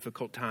very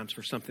difficult times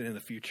for something in the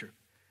future.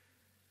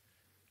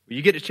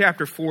 You get to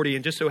chapter 40,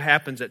 and just so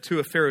happens that 2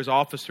 of Pharaoh's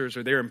officers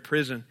are there in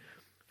prison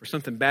for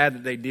something bad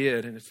that they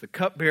did, and it's the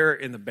cupbearer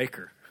and the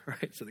baker,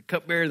 right? So the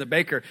cupbearer and the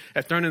baker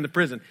have thrown in the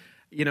prison.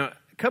 You know,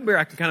 cupbearer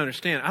I can kind of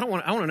understand. I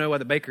want to know why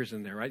the baker's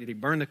in there, right? Did he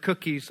burn the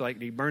cookies? Like,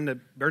 did he burn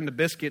the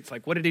biscuits?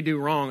 Like, what did he do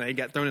wrong that he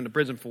got thrown into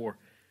prison for?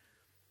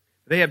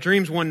 They have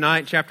dreams one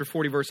night. Chapter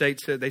 40, verse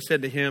 8 said, they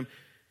said to him,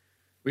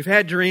 "We've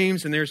had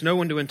dreams, and there's no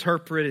one to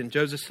interpret." And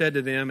Joseph said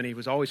to them, and he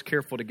was always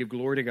careful to give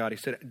glory to God.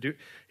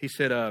 He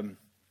said,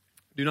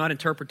 "Do not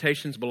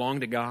interpretations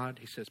belong to God?"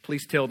 He says,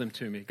 "Please tell them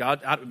to me."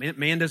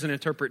 Man doesn't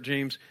interpret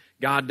dreams.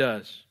 God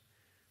does.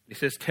 He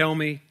says, "Tell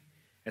me,"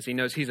 as he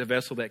knows he's a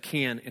vessel that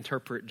can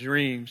interpret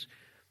dreams.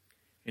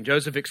 And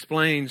Joseph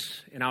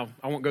explains, and I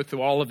won't go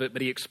through all of it,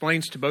 but he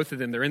explains to both of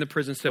them. They're in the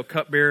prison cell,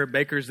 cupbearer,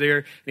 baker's there.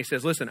 And he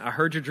says, "Listen, I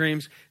heard your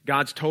dreams.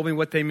 God's told me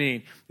what they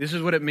mean. This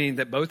is what it means,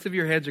 that both of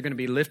your heads are going to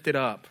be lifted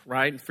up,"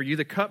 right? And for you,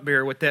 the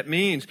cupbearer, what that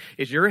means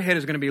is your head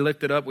is going to be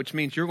lifted up, which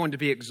means you're going to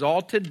be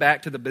exalted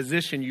back to the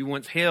position you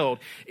once held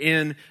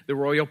in the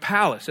royal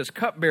palace as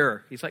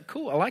cupbearer. He's like,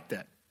 "Cool, I like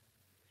that."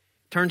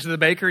 Turns to the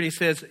baker and he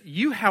says,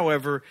 "You,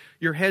 however,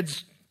 your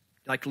head's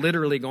like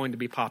literally going to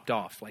be popped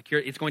off. Like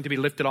it's going to be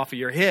lifted off of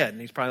your head."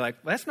 And he's probably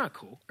like, "Well, that's not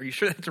cool. Are you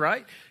sure that's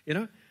right?" You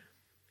know,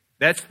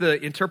 that's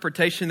the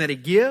interpretation that he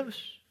gives.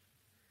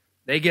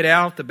 They get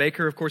out. The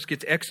baker, of course,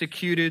 gets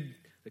executed.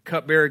 The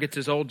cupbearer gets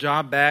his old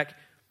job back.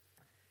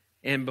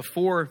 And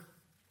before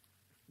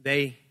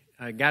they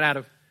got out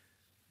of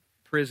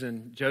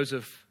prison,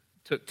 Joseph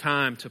took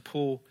time to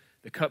pull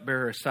the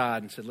cupbearer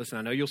aside and said, "Listen,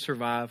 I know you'll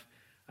survive.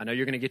 I know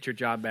you're going to get your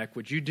job back.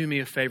 Would you do me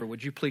a favor?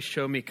 Would you please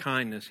show me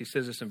kindness?" He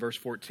says this in verse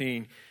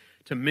 14,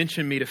 "to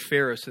mention me to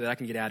Pharaoh so that I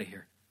can get out of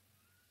here."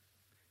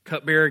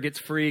 cupbearer gets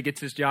free,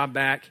 gets his job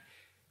back,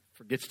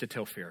 forgets to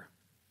tell Pharaoh.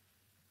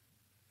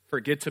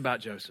 Forgets about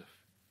Joseph.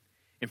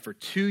 And for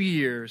 2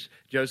 years,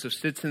 Joseph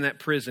sits in that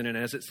prison, and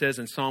as it says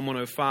in Psalm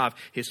 105,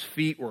 his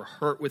feet were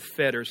hurt with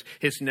fetters.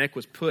 His neck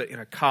was put in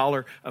a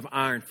collar of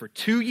iron. For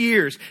 2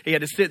 years, he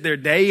had to sit there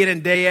day in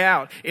and day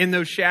out in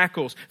those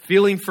shackles,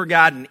 feeling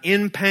forgotten,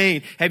 in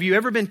pain. Have you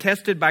ever been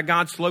tested by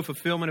God's slow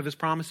fulfillment of his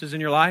promises in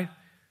your life?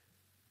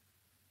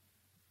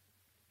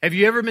 Have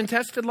you ever been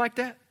tested like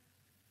that?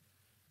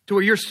 To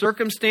where your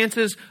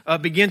circumstances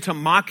begin to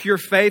mock your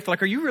faith?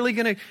 Like, are you really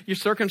going to, your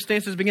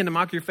circumstances begin to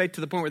mock your faith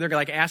to the point where they're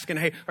like asking,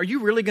 hey, are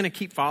you really going to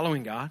keep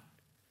following God?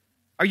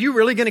 Are you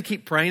really going to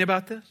keep praying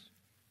about this?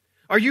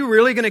 Are you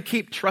really going to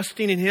keep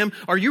trusting in Him?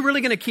 Are you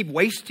really going to keep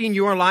wasting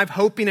your life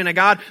hoping in a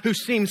God who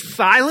seems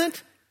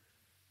silent?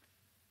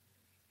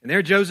 And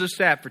there Joseph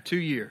sat for 2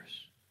 years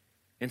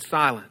in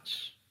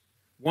silence,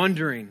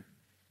 wondering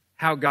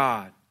how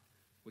God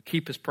would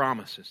keep His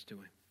promises to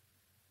him.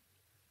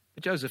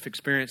 But Joseph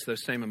experienced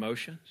those same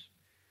emotions,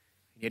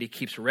 yet he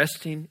keeps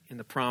resting in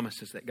the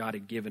promises that God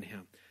had given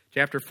him.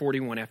 Chapter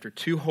 41, after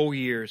 2 whole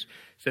years,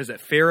 says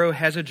that Pharaoh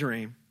has a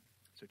dream.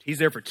 So he's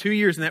there for 2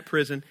 years in that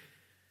prison.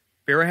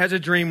 Pharaoh has a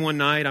dream one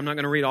night. I'm not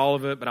going to read all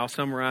of it, but I'll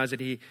summarize it.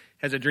 He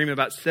has a dream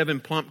about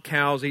 7 plump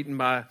cows eaten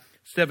by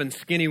 7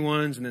 skinny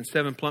ones, and then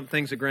 7 plump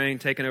things of grain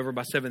taken over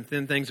by 7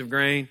 thin things of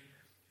grain.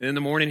 And in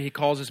the morning, he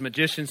calls his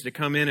magicians to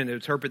come in and to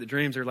interpret the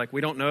dreams. They're like,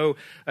 we don't know,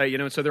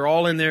 so they're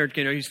all in there,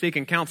 he's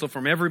seeking counsel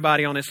from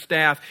everybody on his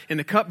staff. And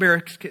the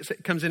cupbearer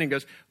comes in and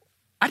goes,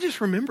 I just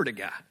remembered a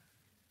guy.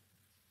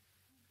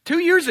 2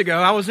 years ago,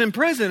 I was in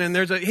prison, and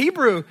there's a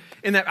Hebrew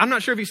in that. I'm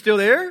not sure if he's still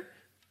there.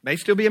 May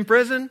still be in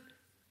prison.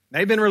 May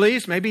have been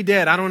released, may be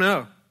dead. I don't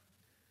know.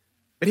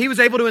 But he was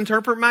able to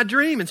interpret my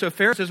dream. And so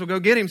Pharaoh says, well, go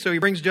get him. So he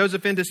brings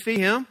Joseph in to see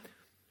him.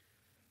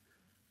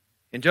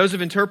 And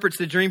Joseph interprets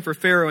the dream for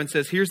Pharaoh and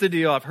says, here's the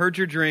deal. I've heard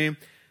your dream.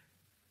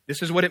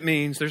 This is what it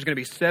means. There's going to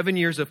be 7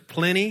 years of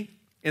plenty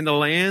in the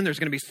land. There's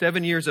going to be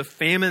 7 years of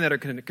famine that are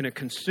going to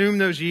consume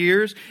those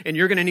years. And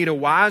you're going to need a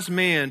wise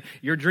man.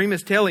 Your dream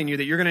is telling you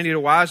that you're going to need a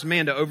wise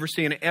man to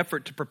oversee an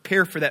effort to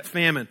prepare for that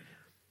famine.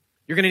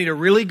 You're going to need a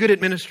really good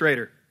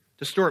administrator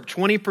to store up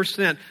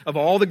 20% of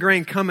all the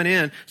grain coming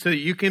in so that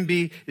you can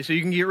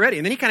get ready.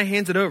 And then he kind of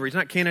hands it over. He's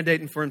not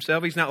candidating for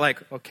himself. He's not like,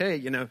 okay,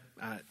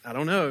 I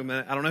don't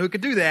know. I don't know who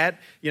could do that,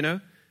 But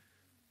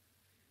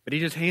he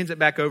just hands it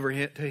back over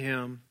to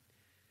him.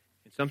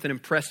 And something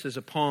impresses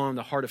upon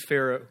the heart of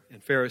Pharaoh.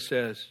 And Pharaoh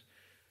says,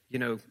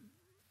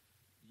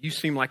 you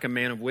seem like a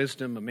man of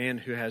wisdom, a man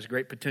who has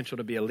great potential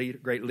to be a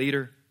great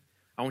leader.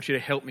 I want you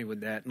to help me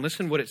with that. And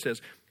listen to what it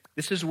says.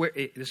 This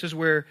is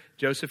where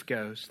Joseph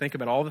goes. Think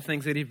about all the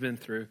things that he's been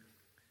through.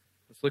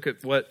 Let's look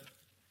at what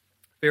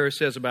Pharaoh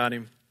says about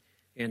him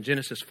in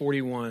Genesis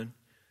 41,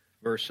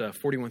 verse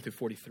 41 through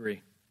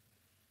 43.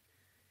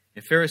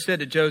 And Pharaoh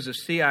said to Joseph,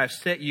 see, I have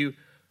set you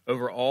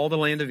over all the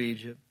land of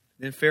Egypt.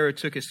 Then Pharaoh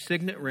took his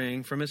signet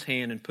ring from his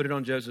hand and put it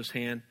on Joseph's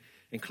hand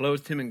and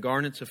clothed him in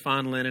garments of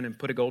fine linen and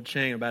put a gold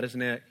chain about his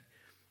neck.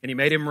 And he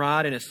made him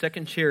ride in a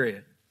second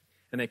chariot.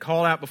 And they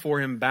called out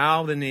before him,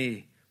 bow the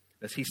knee,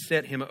 as he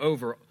set him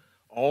over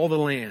all the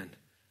land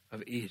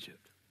of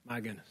Egypt. My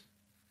goodness.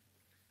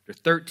 After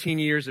 13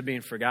 years of being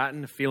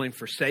forgotten, of feeling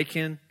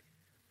forsaken,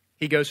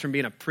 he goes from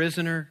being a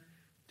prisoner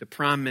to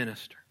prime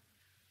minister.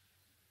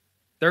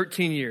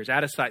 13 years,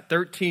 out of sight.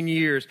 13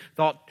 years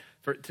thought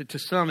to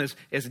some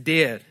as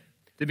dead,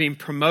 to being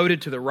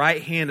promoted to the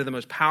right hand of the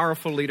most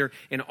powerful leader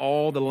in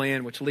all the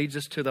land, which leads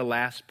us to the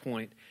last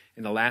point.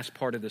 And the last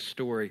part of the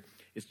story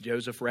is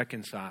Joseph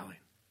reconciling.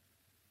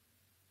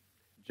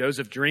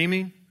 Joseph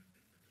dreaming,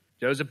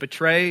 Joseph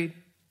betrayed,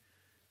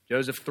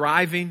 Joseph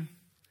thriving,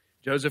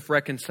 Joseph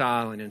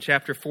reconciling. In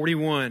chapter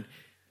 41,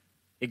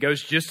 it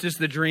goes just as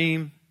the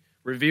dream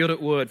revealed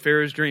it would.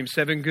 Pharaoh's dream,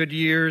 7 good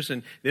years,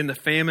 and then the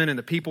famine, and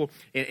the people,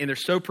 and they're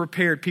so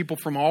prepared. People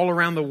from all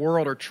around the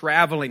world are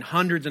traveling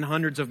hundreds and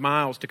hundreds of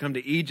miles to come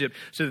to Egypt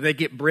so that they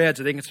get bread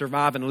so they can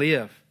survive and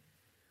live.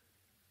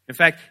 In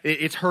fact,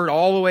 it's heard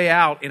all the way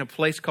out in a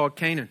place called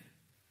Canaan,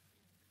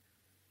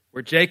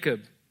 where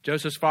Jacob,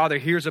 Joseph's father,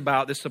 hears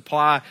about this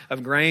supply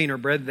of grain or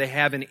bread that they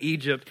have in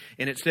Egypt.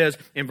 And it says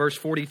in verse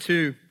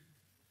 42,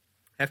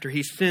 after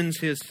he sends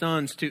his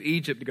sons to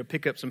Egypt to go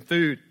pick up some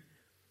food,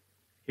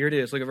 here it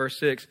is. Look at verse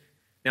 6.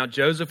 Now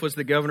Joseph was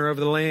the governor over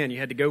the land. You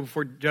had to go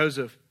before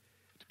Joseph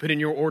to put in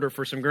your order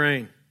for some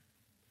grain.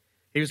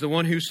 He was the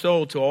one who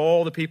sold to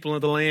all the people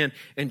of the land.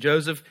 And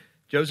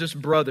Joseph's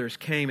brothers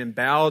came and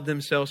bowed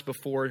themselves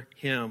before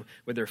him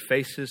with their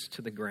faces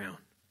to the ground.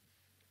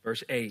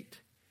 Verse 8.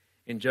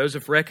 And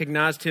Joseph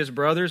recognized his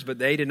brothers, but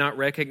they did not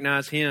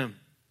recognize him.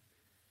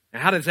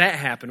 Now, how does that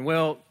happen?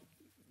 Well,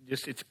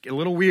 it's a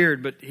little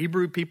weird, but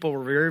Hebrew people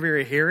were very,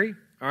 very hairy.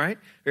 all right?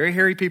 Very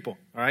hairy people,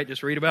 all right?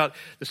 Just read about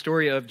the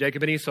story of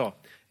Jacob and Esau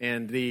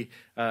and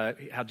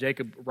how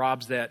Jacob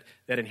robs that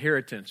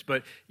inheritance.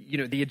 But,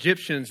 the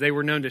Egyptians, they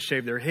were known to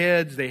shave their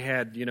heads. They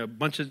had, a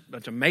bunch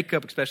of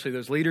makeup, especially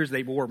those leaders.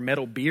 They wore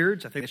metal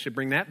beards. I think they should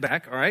bring that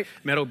back, all right?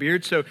 Metal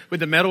beards. So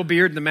with the metal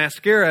beard and the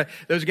mascara,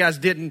 those guys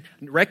didn't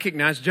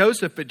recognize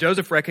Joseph, but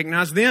Joseph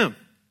recognized them.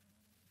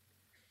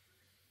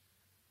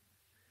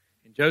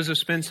 And Joseph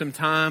spends some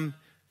time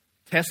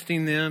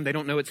testing them. They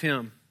don't know it's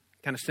him.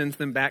 Kind of sends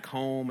them back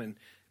home and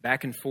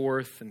back and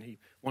forth, and he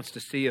wants to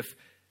see if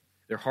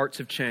their hearts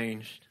have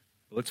changed.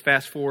 But let's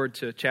fast forward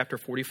to chapter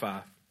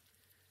 45.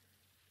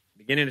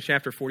 Beginning of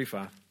chapter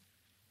 45.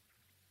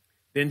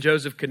 Then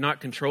Joseph could not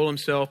control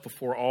himself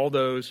before all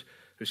those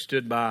who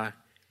stood by,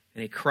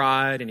 and he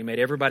cried, and he made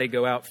everybody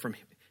go out from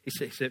him. He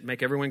said,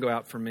 make everyone go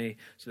out from me,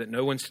 so that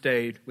no one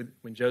stayed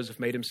when Joseph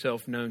made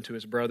himself known to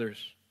his brothers.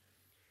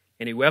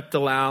 And he wept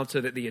aloud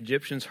so that the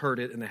Egyptians heard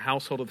it, and the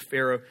household of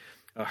Pharaoh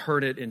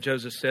heard it. And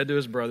Joseph said to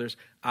his brothers,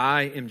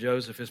 I am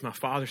Joseph. Is my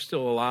father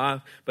still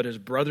alive? But his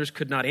brothers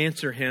could not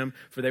answer him,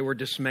 for they were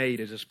dismayed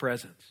at his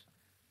presence.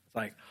 It's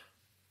like,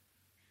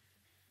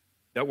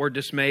 that word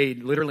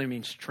dismayed literally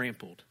means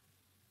trampled.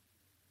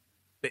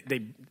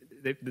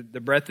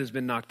 The breath has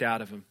been knocked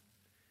out of them.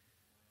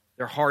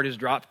 Their heart is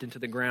dropped into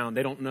the ground.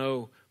 They don't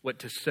know what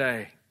to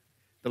say.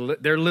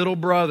 Their little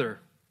brother,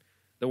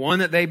 the one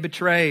that they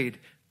betrayed,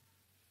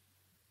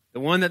 the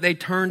one that they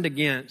turned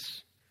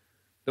against,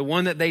 the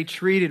one that they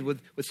treated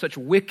with such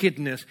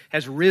wickedness,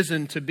 has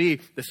risen to be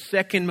the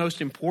second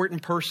most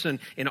important person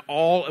in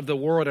all of the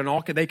world. And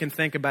all they can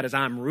think about is,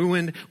 I'm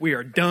ruined. We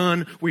are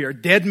done. We are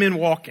dead men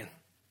walking.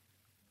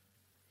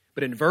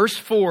 But in verse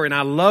 4, and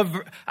I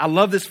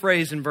love this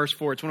phrase in verse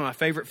 4. It's one of my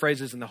favorite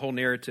phrases in the whole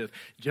narrative.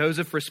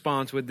 Joseph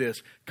responds with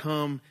this,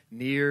 come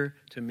near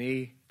to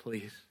me,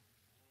 please.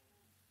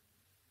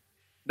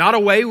 Not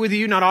away with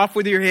you, not off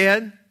with your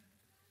head.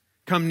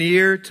 Come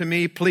near to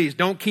me, please.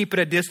 Don't keep at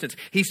a distance.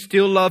 He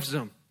still loves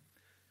them.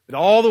 With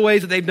all the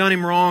ways that they've done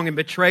him wrong and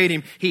betrayed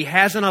him, he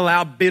hasn't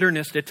allowed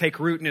bitterness to take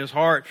root in his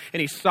heart.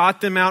 And he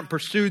sought them out and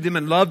pursued them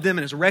and loved them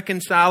and is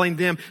reconciling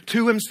them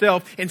to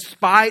himself in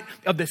spite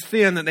of the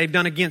sin that they've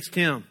done against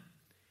him.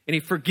 And he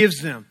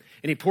forgives them.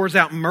 And he pours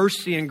out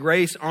mercy and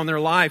grace on their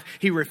life.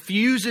 He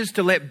refuses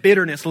to let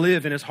bitterness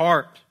live in his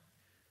heart.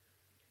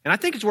 And I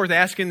think it's worth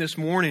asking this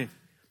morning,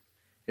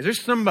 is there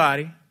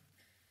somebody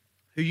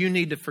who you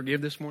need to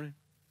forgive this morning?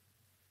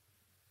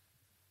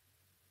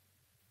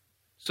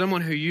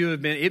 Someone who you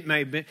have been, it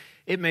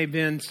may have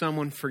been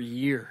someone for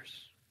years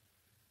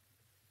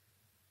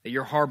that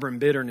you're harboring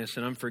bitterness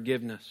and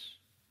unforgiveness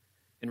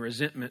and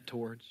resentment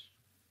towards.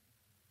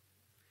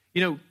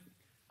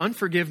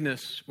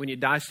 Unforgiveness, when you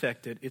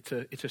dissect it,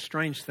 it's a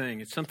strange thing.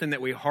 It's something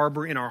that we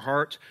harbor in our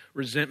hearts.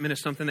 Resentment is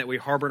something that we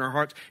harbor in our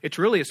hearts. It's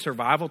really a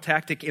survival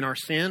tactic in our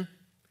sin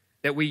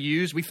that we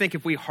use. We think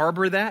if we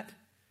harbor that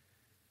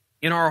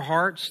in our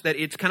hearts, that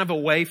it's kind of a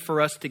way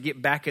for us to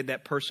get back at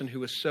that person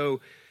who was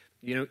so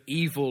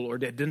evil, or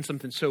had done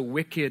something so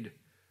wicked,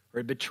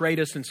 or had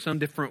betrayed us in some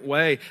different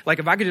way. Like,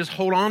 if I could just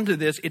hold on to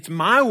this, it's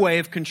my way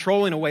of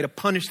controlling a way to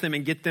punish them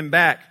and get them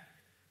back.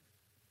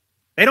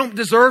 They don't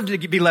deserve to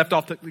be let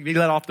off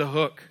the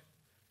hook.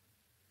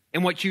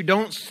 And what you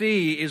don't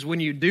see is when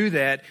you do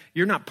that,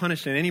 you're not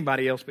punishing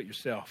anybody else but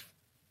yourself.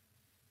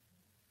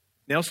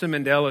 Nelson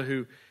Mandela,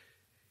 who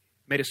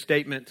made a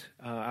statement,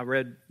 I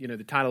read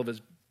the title of his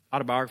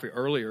autobiography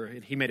earlier,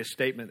 and he made a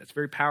statement that's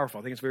very powerful.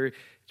 I think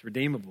it's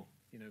redeemable,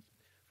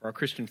 for our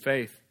Christian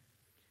faith.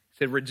 He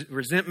said,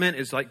 resentment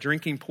is like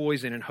drinking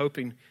poison and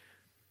hoping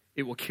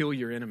it will kill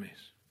your enemies.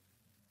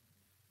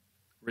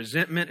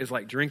 Resentment is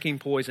like drinking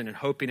poison and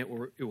hoping it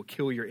will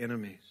kill your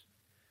enemies.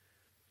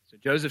 So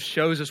Joseph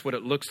shows us what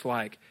it looks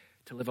like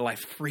to live a life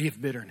free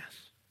of bitterness.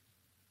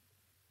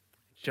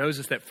 It shows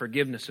us that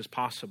forgiveness is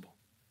possible.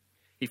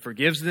 He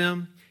forgives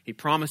them. He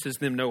promises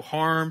them no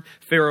harm.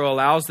 Pharaoh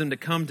allows them to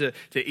come to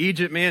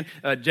Egypt. Man,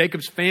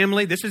 Jacob's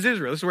family, this is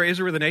Israel. This is where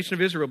Israel, the nation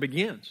of Israel,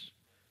 begins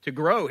to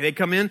grow. They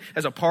come in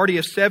as a party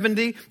of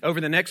 70.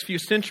 Over the next few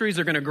centuries,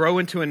 they're going to grow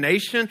into a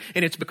nation.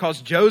 And it's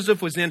because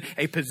Joseph was in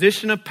a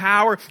position of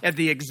power at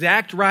the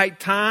exact right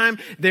time,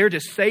 there to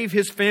save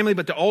his family,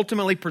 but to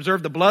ultimately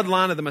preserve the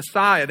bloodline of the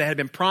Messiah that had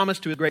been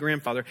promised to his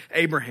great-grandfather,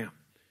 Abraham.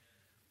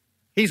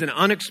 He's an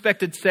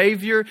unexpected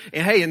Savior.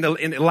 And hey, and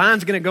the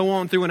line's going to go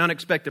on through an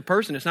unexpected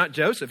person. It's not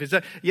Joseph.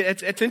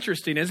 It's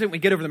interesting, isn't it? We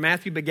get over to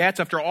Matthew begats.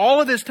 After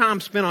all of this time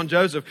spent on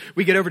Joseph,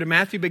 we get over to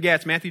Matthew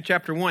begats, Matthew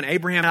chapter 1.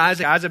 Abraham had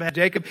Isaac. Isaac had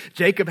Jacob.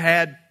 Jacob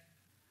had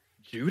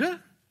Judah.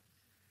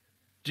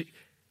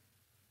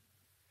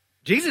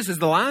 Jesus is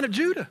the line of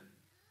Judah.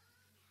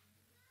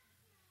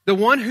 The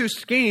one who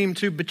schemed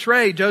to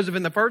betray Joseph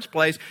in the first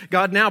place,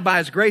 God now by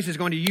his grace is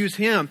going to use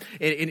him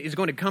and is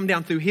going to come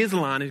down through his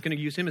line. He's going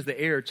to use him as the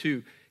heir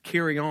to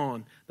carry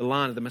on the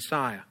line of the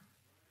Messiah.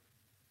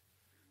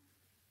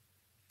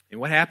 And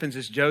what happens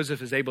is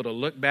Joseph is able to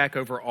look back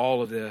over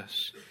all of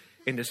this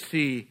and to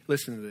see,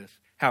 listen to this,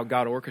 how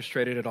God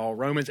orchestrated it all.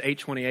 Romans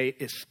 8:28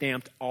 is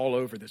stamped all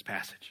over this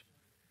passage.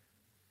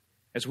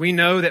 As we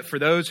know that for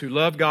those who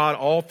love God,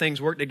 all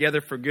things work together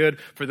for good,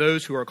 for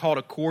those who are called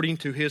according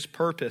to His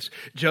purpose.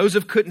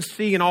 Joseph couldn't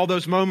see in all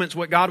those moments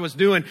what God was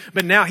doing,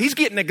 but now he's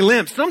getting a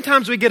glimpse.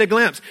 Sometimes we get a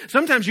glimpse.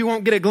 Sometimes you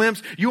won't get a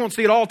glimpse. You won't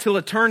see it all till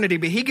eternity,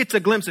 but he gets a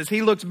glimpse as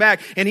he looks back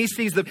and he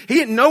sees he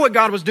didn't know what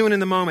God was doing in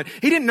the moment.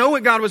 He didn't know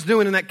what God was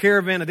doing in that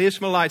caravan of the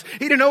Ishmaelites. He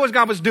didn't know what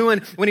God was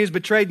doing when he was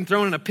betrayed and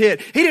thrown in a pit.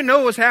 He didn't know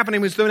what was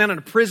happening when he was thrown down in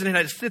a prison and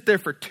had to sit there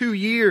for 2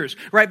 years,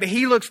 right? But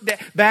he looks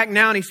back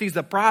now and he sees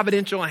the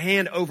providential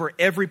hand over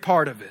every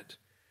part of it.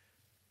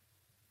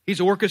 He's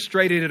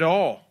orchestrated it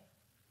all.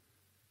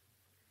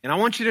 And I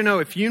want you to know,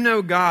 if you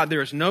know God,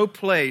 there is no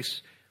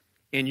place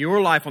in your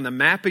life, on the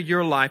map of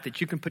your life, that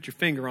you can put your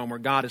finger on where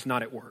God is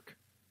not at work.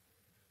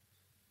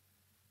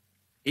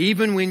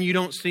 Even when you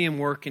don't see Him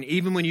working,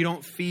 even when you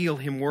don't feel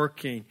Him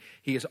working,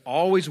 He is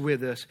always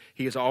with us.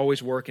 He is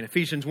always working.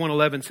 Ephesians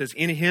 1:11 says,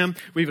 in Him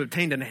we've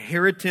obtained an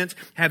inheritance,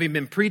 having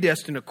been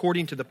predestined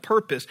according to the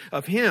purpose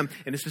of Him.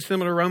 And this is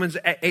similar to Romans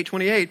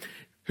 8:28,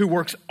 who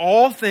works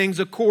all things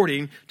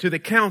according to the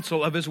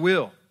counsel of His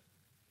will.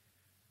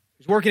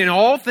 He's working in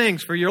all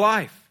things for your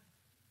life.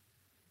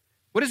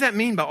 What does that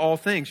mean by all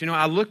things? You know,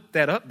 I looked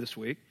that up this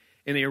week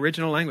in the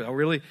original language. I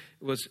really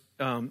was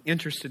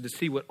interested to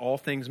see what all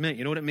things meant.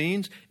 You know what it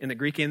means? In the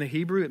Greek and the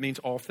Hebrew, it means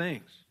all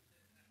things.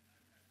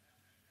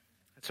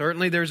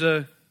 Certainly there's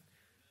a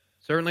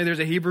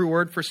Hebrew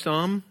word for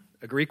some,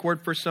 a Greek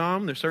word for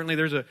some. There's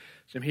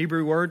some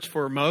Hebrew words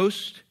for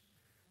most.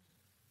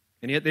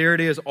 And yet there it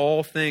is,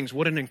 all things.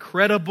 What an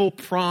incredible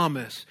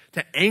promise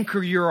to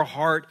anchor your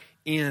heart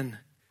in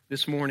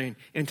this morning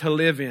and to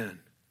live in.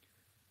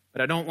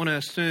 But I don't want to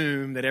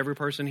assume that every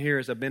person here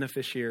is a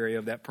beneficiary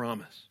of that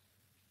promise.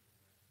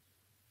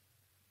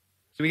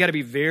 So we got to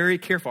be very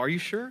careful. Are you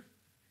sure?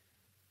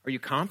 Are you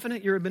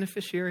confident you're a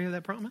beneficiary of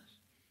that promise?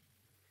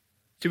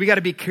 So we got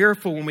to be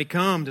careful when we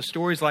come to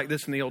stories like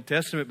this in the Old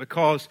Testament,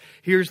 because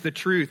here's the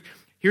truth.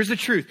 Here's the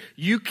truth.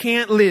 You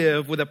can't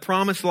live with a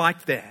promise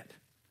like that.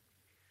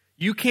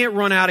 You can't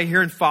run out of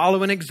here and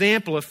follow an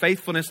example of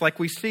faithfulness like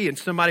we see in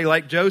somebody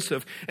like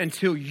Joseph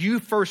until you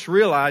first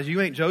realize you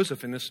ain't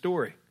Joseph in this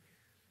story.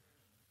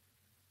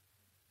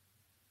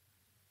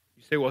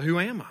 You say, well, who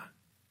am I?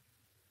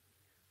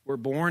 We're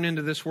born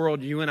into this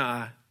world, you and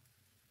I,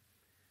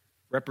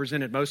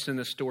 represented most in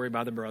this story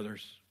by the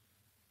brothers.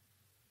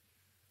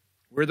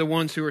 We're the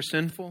ones who are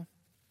sinful,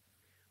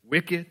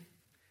 wicked,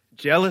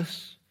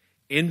 jealous,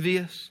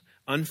 envious,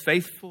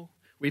 unfaithful.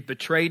 We've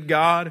betrayed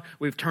God.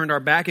 We've turned our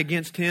back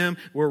against Him.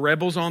 We're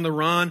rebels on the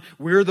run.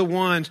 We're the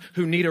ones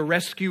who need a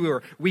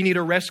rescuer. We need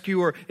a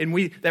rescuer, and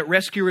that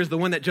rescuer is the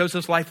one that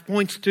Joseph's life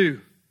points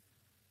to.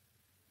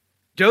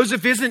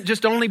 Joseph isn't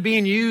just only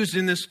being used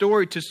in this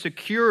story to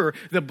secure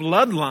the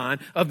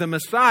bloodline of the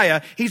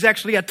Messiah. He's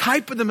actually a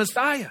type of the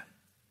Messiah.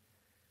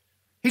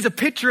 He's a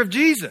picture of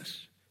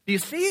Jesus. Do you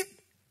see it?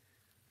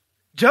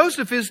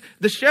 Joseph is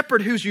the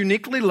shepherd who's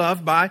uniquely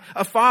loved by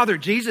a father.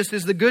 Jesus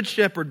is the good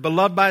shepherd,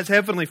 beloved by his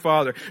heavenly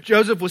Father.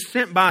 Joseph was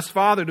sent by his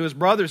father to his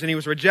brothers and he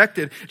was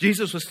rejected.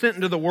 Jesus was sent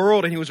into the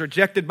world and he was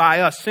rejected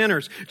by us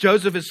sinners.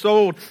 Joseph is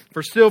sold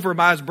for silver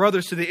by his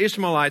brothers to the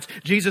Ishmaelites.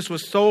 Jesus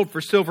was sold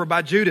for silver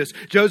by Judas.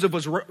 Joseph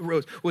was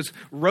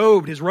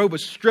robed. His robe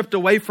was stripped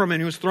away from him.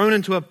 He was thrown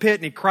into a pit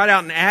and he cried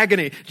out in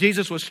agony.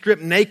 Jesus was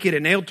stripped naked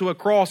and nailed to a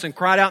cross and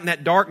cried out in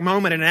that dark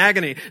moment in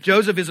agony.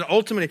 Joseph is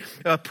ultimately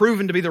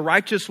proven to be the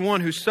righteous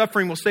one whose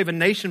suffering will save a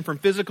nation from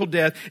physical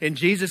death. And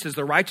Jesus is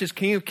the righteous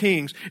King of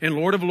Kings and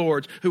Lord of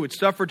Lords who would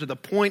suffer to the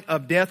point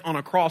of death on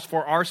a cross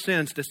for our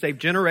sins to save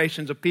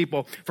generations of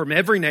people from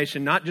every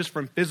nation, not just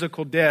from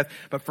physical death,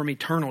 but from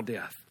eternal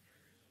death.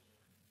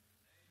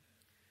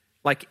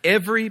 Like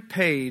every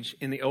page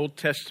in the Old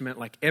Testament,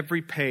 like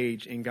every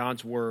page in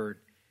God's Word,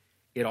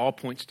 it all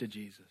points to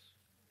Jesus.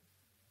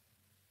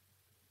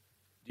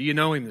 Do you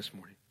know Him this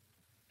morning?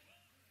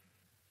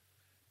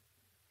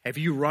 Have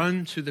you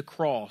run to the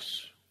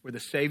cross where the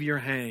Savior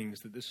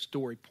hangs that this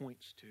story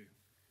points to,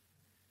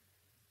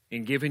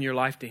 and given your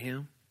life to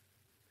Him?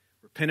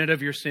 Repented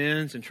of your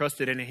sins and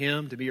trusted in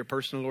Him to be your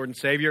personal Lord and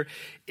Savior?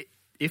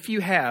 If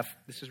you have,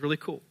 this is really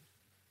cool.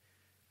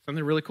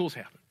 Something really cool has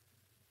happened.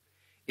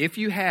 If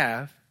you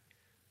have,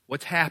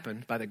 what's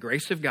happened by the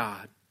grace of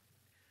God,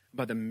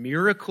 by the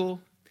miracle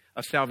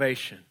of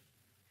salvation,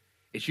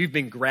 is you've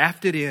been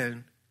grafted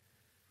in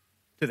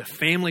to the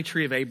family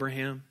tree of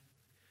Abraham.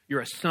 You're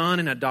a son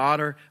and a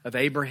daughter of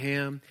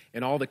Abraham,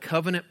 and all the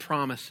covenant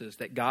promises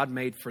that God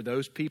made for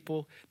those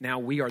people, now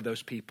we are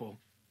those people.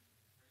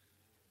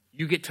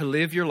 You get to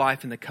live your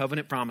life in the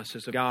covenant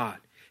promises of God.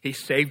 He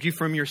saved you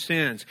from your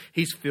sins.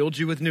 He's filled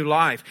you with new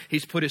life.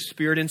 He's put His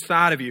Spirit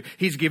inside of you.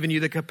 He's given you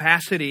the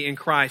capacity in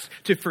Christ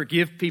to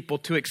forgive people,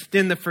 to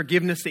extend the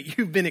forgiveness that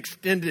you've been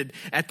extended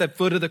at the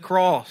foot of the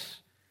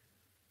cross.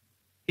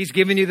 He's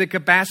given you the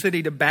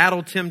capacity to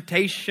battle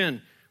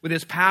temptation with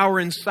His power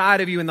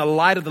inside of you in the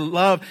light of the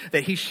love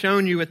that He's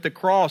shown you at the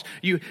cross.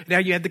 Now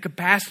you have the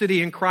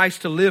capacity in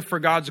Christ to live for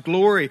God's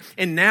glory.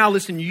 And now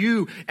listen,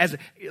 you as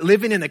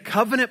living in the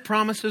covenant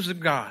promises of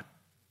God,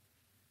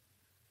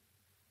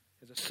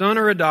 as As a son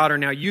or a daughter,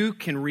 now you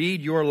can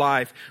read your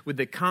life with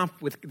the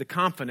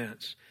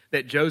confidence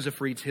that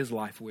Joseph reads his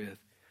life with,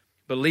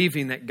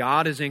 believing that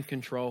God is in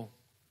control.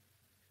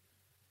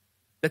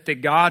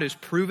 That God has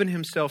proven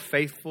himself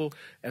faithful,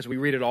 as we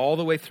read it all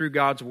the way through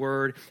God's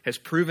word, has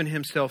proven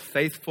himself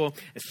faithful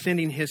as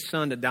sending his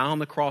son to die on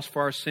the cross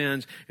for our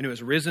sins and who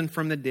has risen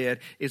from the dead,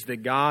 is the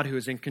God who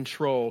is in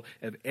control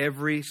of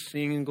every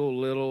single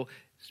little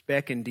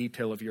speck and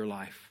detail of your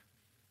life.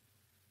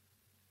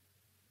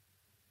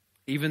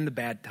 Even the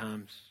bad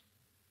times.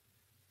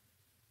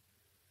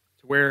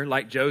 To where,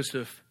 like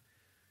Joseph,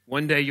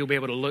 one day you'll be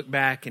able to look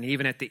back and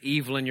even at the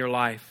evil in your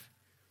life,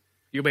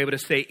 you'll be able to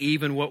say,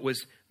 even what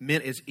was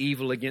meant as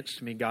evil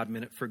against me, God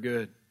meant it for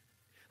good.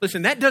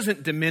 Listen, that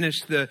doesn't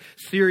diminish the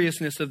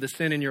seriousness of the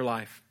sin in your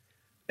life.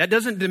 That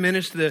doesn't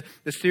diminish the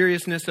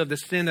seriousness of the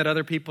sin that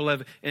other people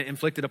have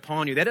inflicted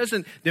upon you. That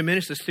doesn't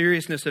diminish the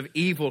seriousness of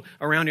evil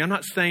around you. I'm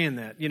not saying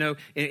that,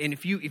 and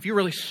if you're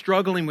really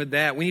struggling with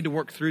that, we need to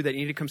work through that. You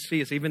need to come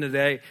see us even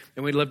today,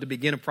 and we'd love to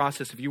begin a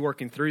process of you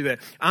working through that.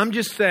 I'm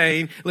just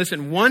saying,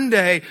 listen, one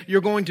day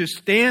you're going to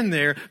stand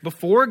there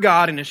before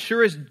God, and as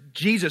sure as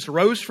Jesus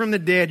rose from the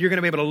dead, you're going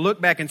to be able to look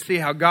back and see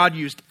how God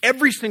used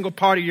every single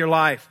part of your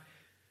life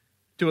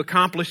to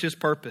accomplish his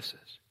purposes.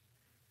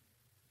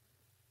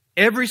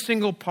 Every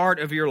single part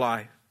of your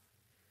life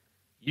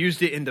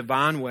used it in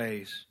divine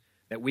ways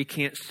that we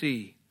can't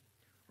see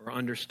or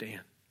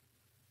understand.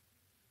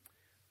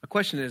 My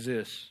question is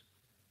this: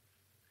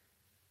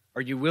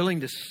 are you willing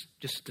to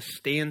just to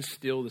stand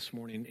still this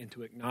morning and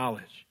to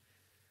acknowledge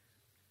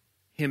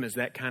him as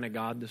that kind of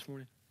God this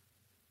morning?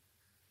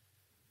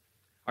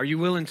 Are you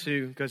willing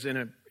to, because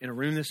in a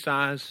room this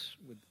size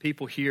with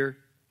people here,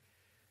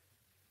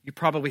 you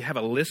probably have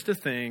a list of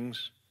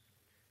things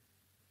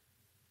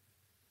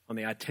on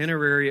the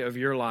itinerary of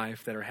your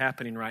life that are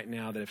happening right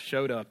now that have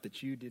showed up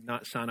that you did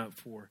not sign up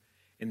for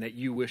and that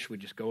you wish would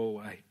just go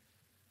away.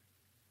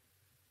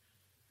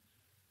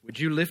 Would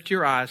you lift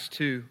your eyes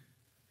to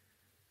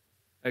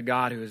a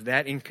God who is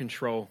that in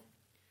control?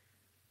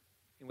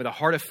 And with a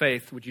heart of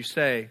faith, would you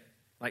say,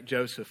 like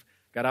Joseph,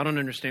 God, I don't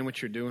understand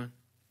what you're doing.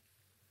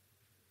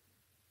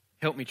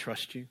 Help me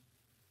trust you.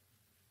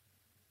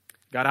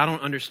 God, I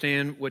don't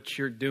understand what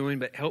you're doing,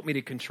 but help me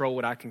to control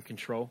what I can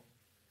control.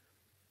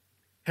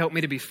 Help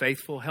me to be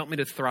faithful. Help me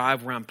to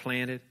thrive where I'm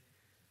planted.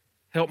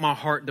 Help my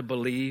heart to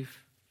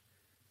believe,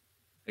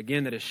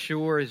 again, that as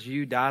sure as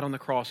you died on the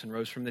cross and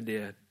rose from the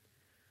dead,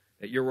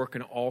 that you're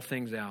working all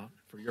things out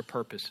for your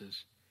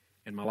purposes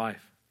in my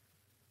life.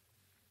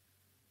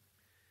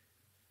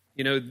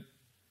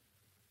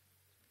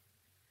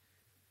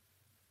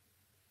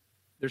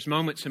 There's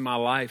moments in my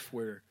life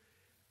where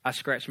I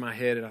scratch my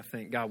head and I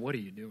think, God, what are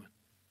you doing?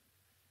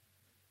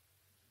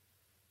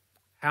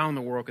 How in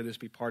the world could this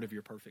be part of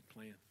your perfect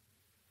plan?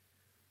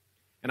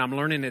 And I'm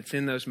learning it's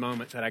in those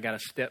moments that I got to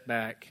step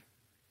back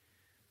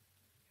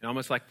and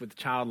almost like with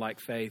childlike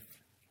faith,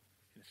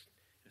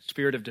 a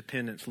spirit of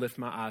dependence, lift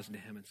my eyes to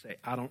him and say,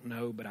 I don't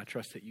know, but I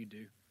trust that you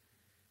do.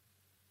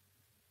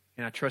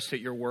 And I trust that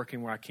you're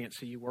working where I can't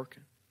see you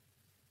working.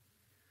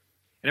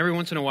 And every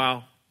once in a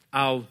while,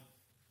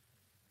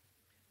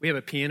 we have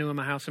a piano in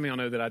my house. Some of y'all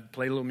know that I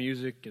play a little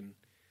music and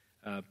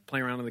play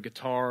around on the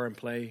guitar and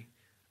play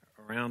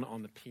around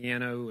on the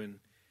piano. And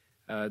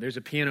there's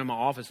a piano in my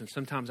office, and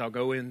sometimes I'll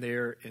go in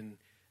there and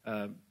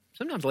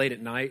sometimes late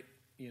at night,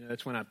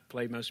 that's when I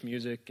play most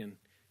music, and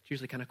it's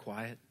usually kind of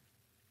quiet.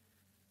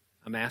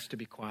 I'm asked to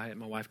be quiet.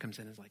 My wife comes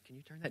in and is like, can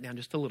you turn that down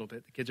just a little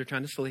bit? The kids are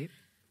trying to sleep.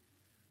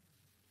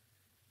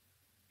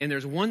 And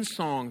there's one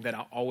song that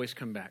I always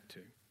come back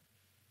to.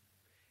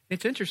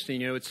 It's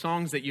interesting, it's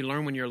songs that you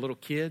learn when you're a little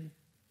kid.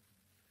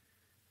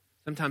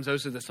 Sometimes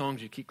those are the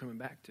songs you keep coming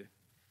back to.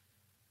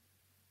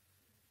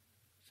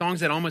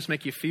 Songs that almost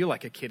make you feel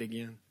like a kid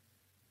again.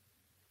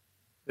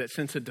 That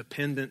sense of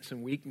dependence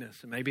and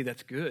weakness, and maybe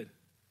that's good.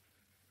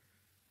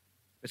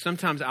 But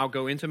sometimes I'll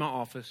go into my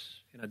office,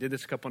 and I did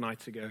this a couple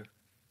nights ago.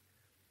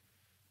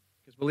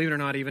 Because believe it or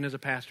not, even as a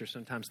pastor,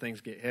 sometimes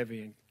things get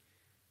heavy and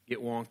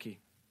get wonky.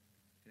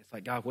 And it's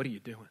like, God, what are you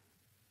doing?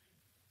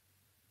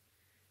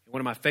 And one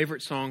of my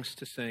favorite songs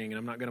to sing, and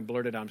I'm not going to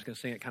blurt it out, I'm just going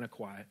to sing it kind of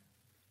quiet,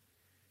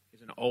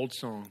 is an old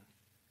song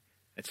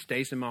that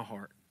stays in my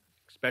heart,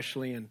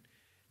 especially in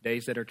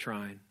days that are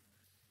trying.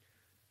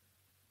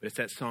 But it's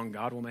that song,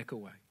 God Will Make a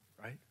Way,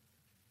 right?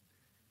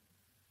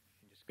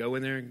 And just go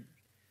in there and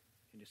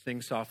just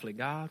sing softly,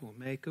 God will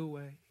make a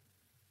way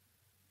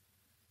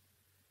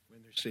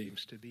when there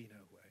seems to be no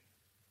way.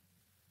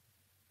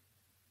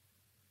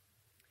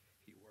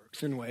 He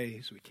works in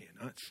ways we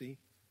cannot see.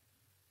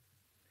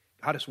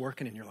 God is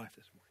working in your life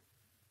this morning.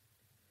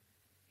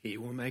 He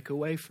will make a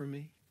way for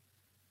me.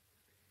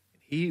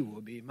 And he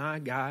will be my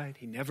guide.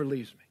 He never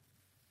leaves me.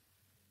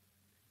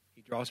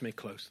 He draws me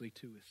closely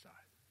to his side.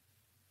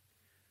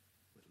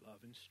 Love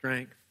and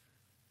strength.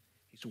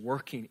 He's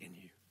working in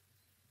you.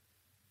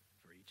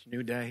 For each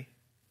new day,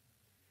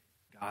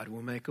 God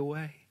will make a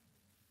way.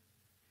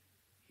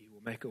 He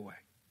will make a way.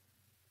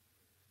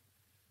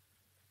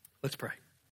 Let's pray.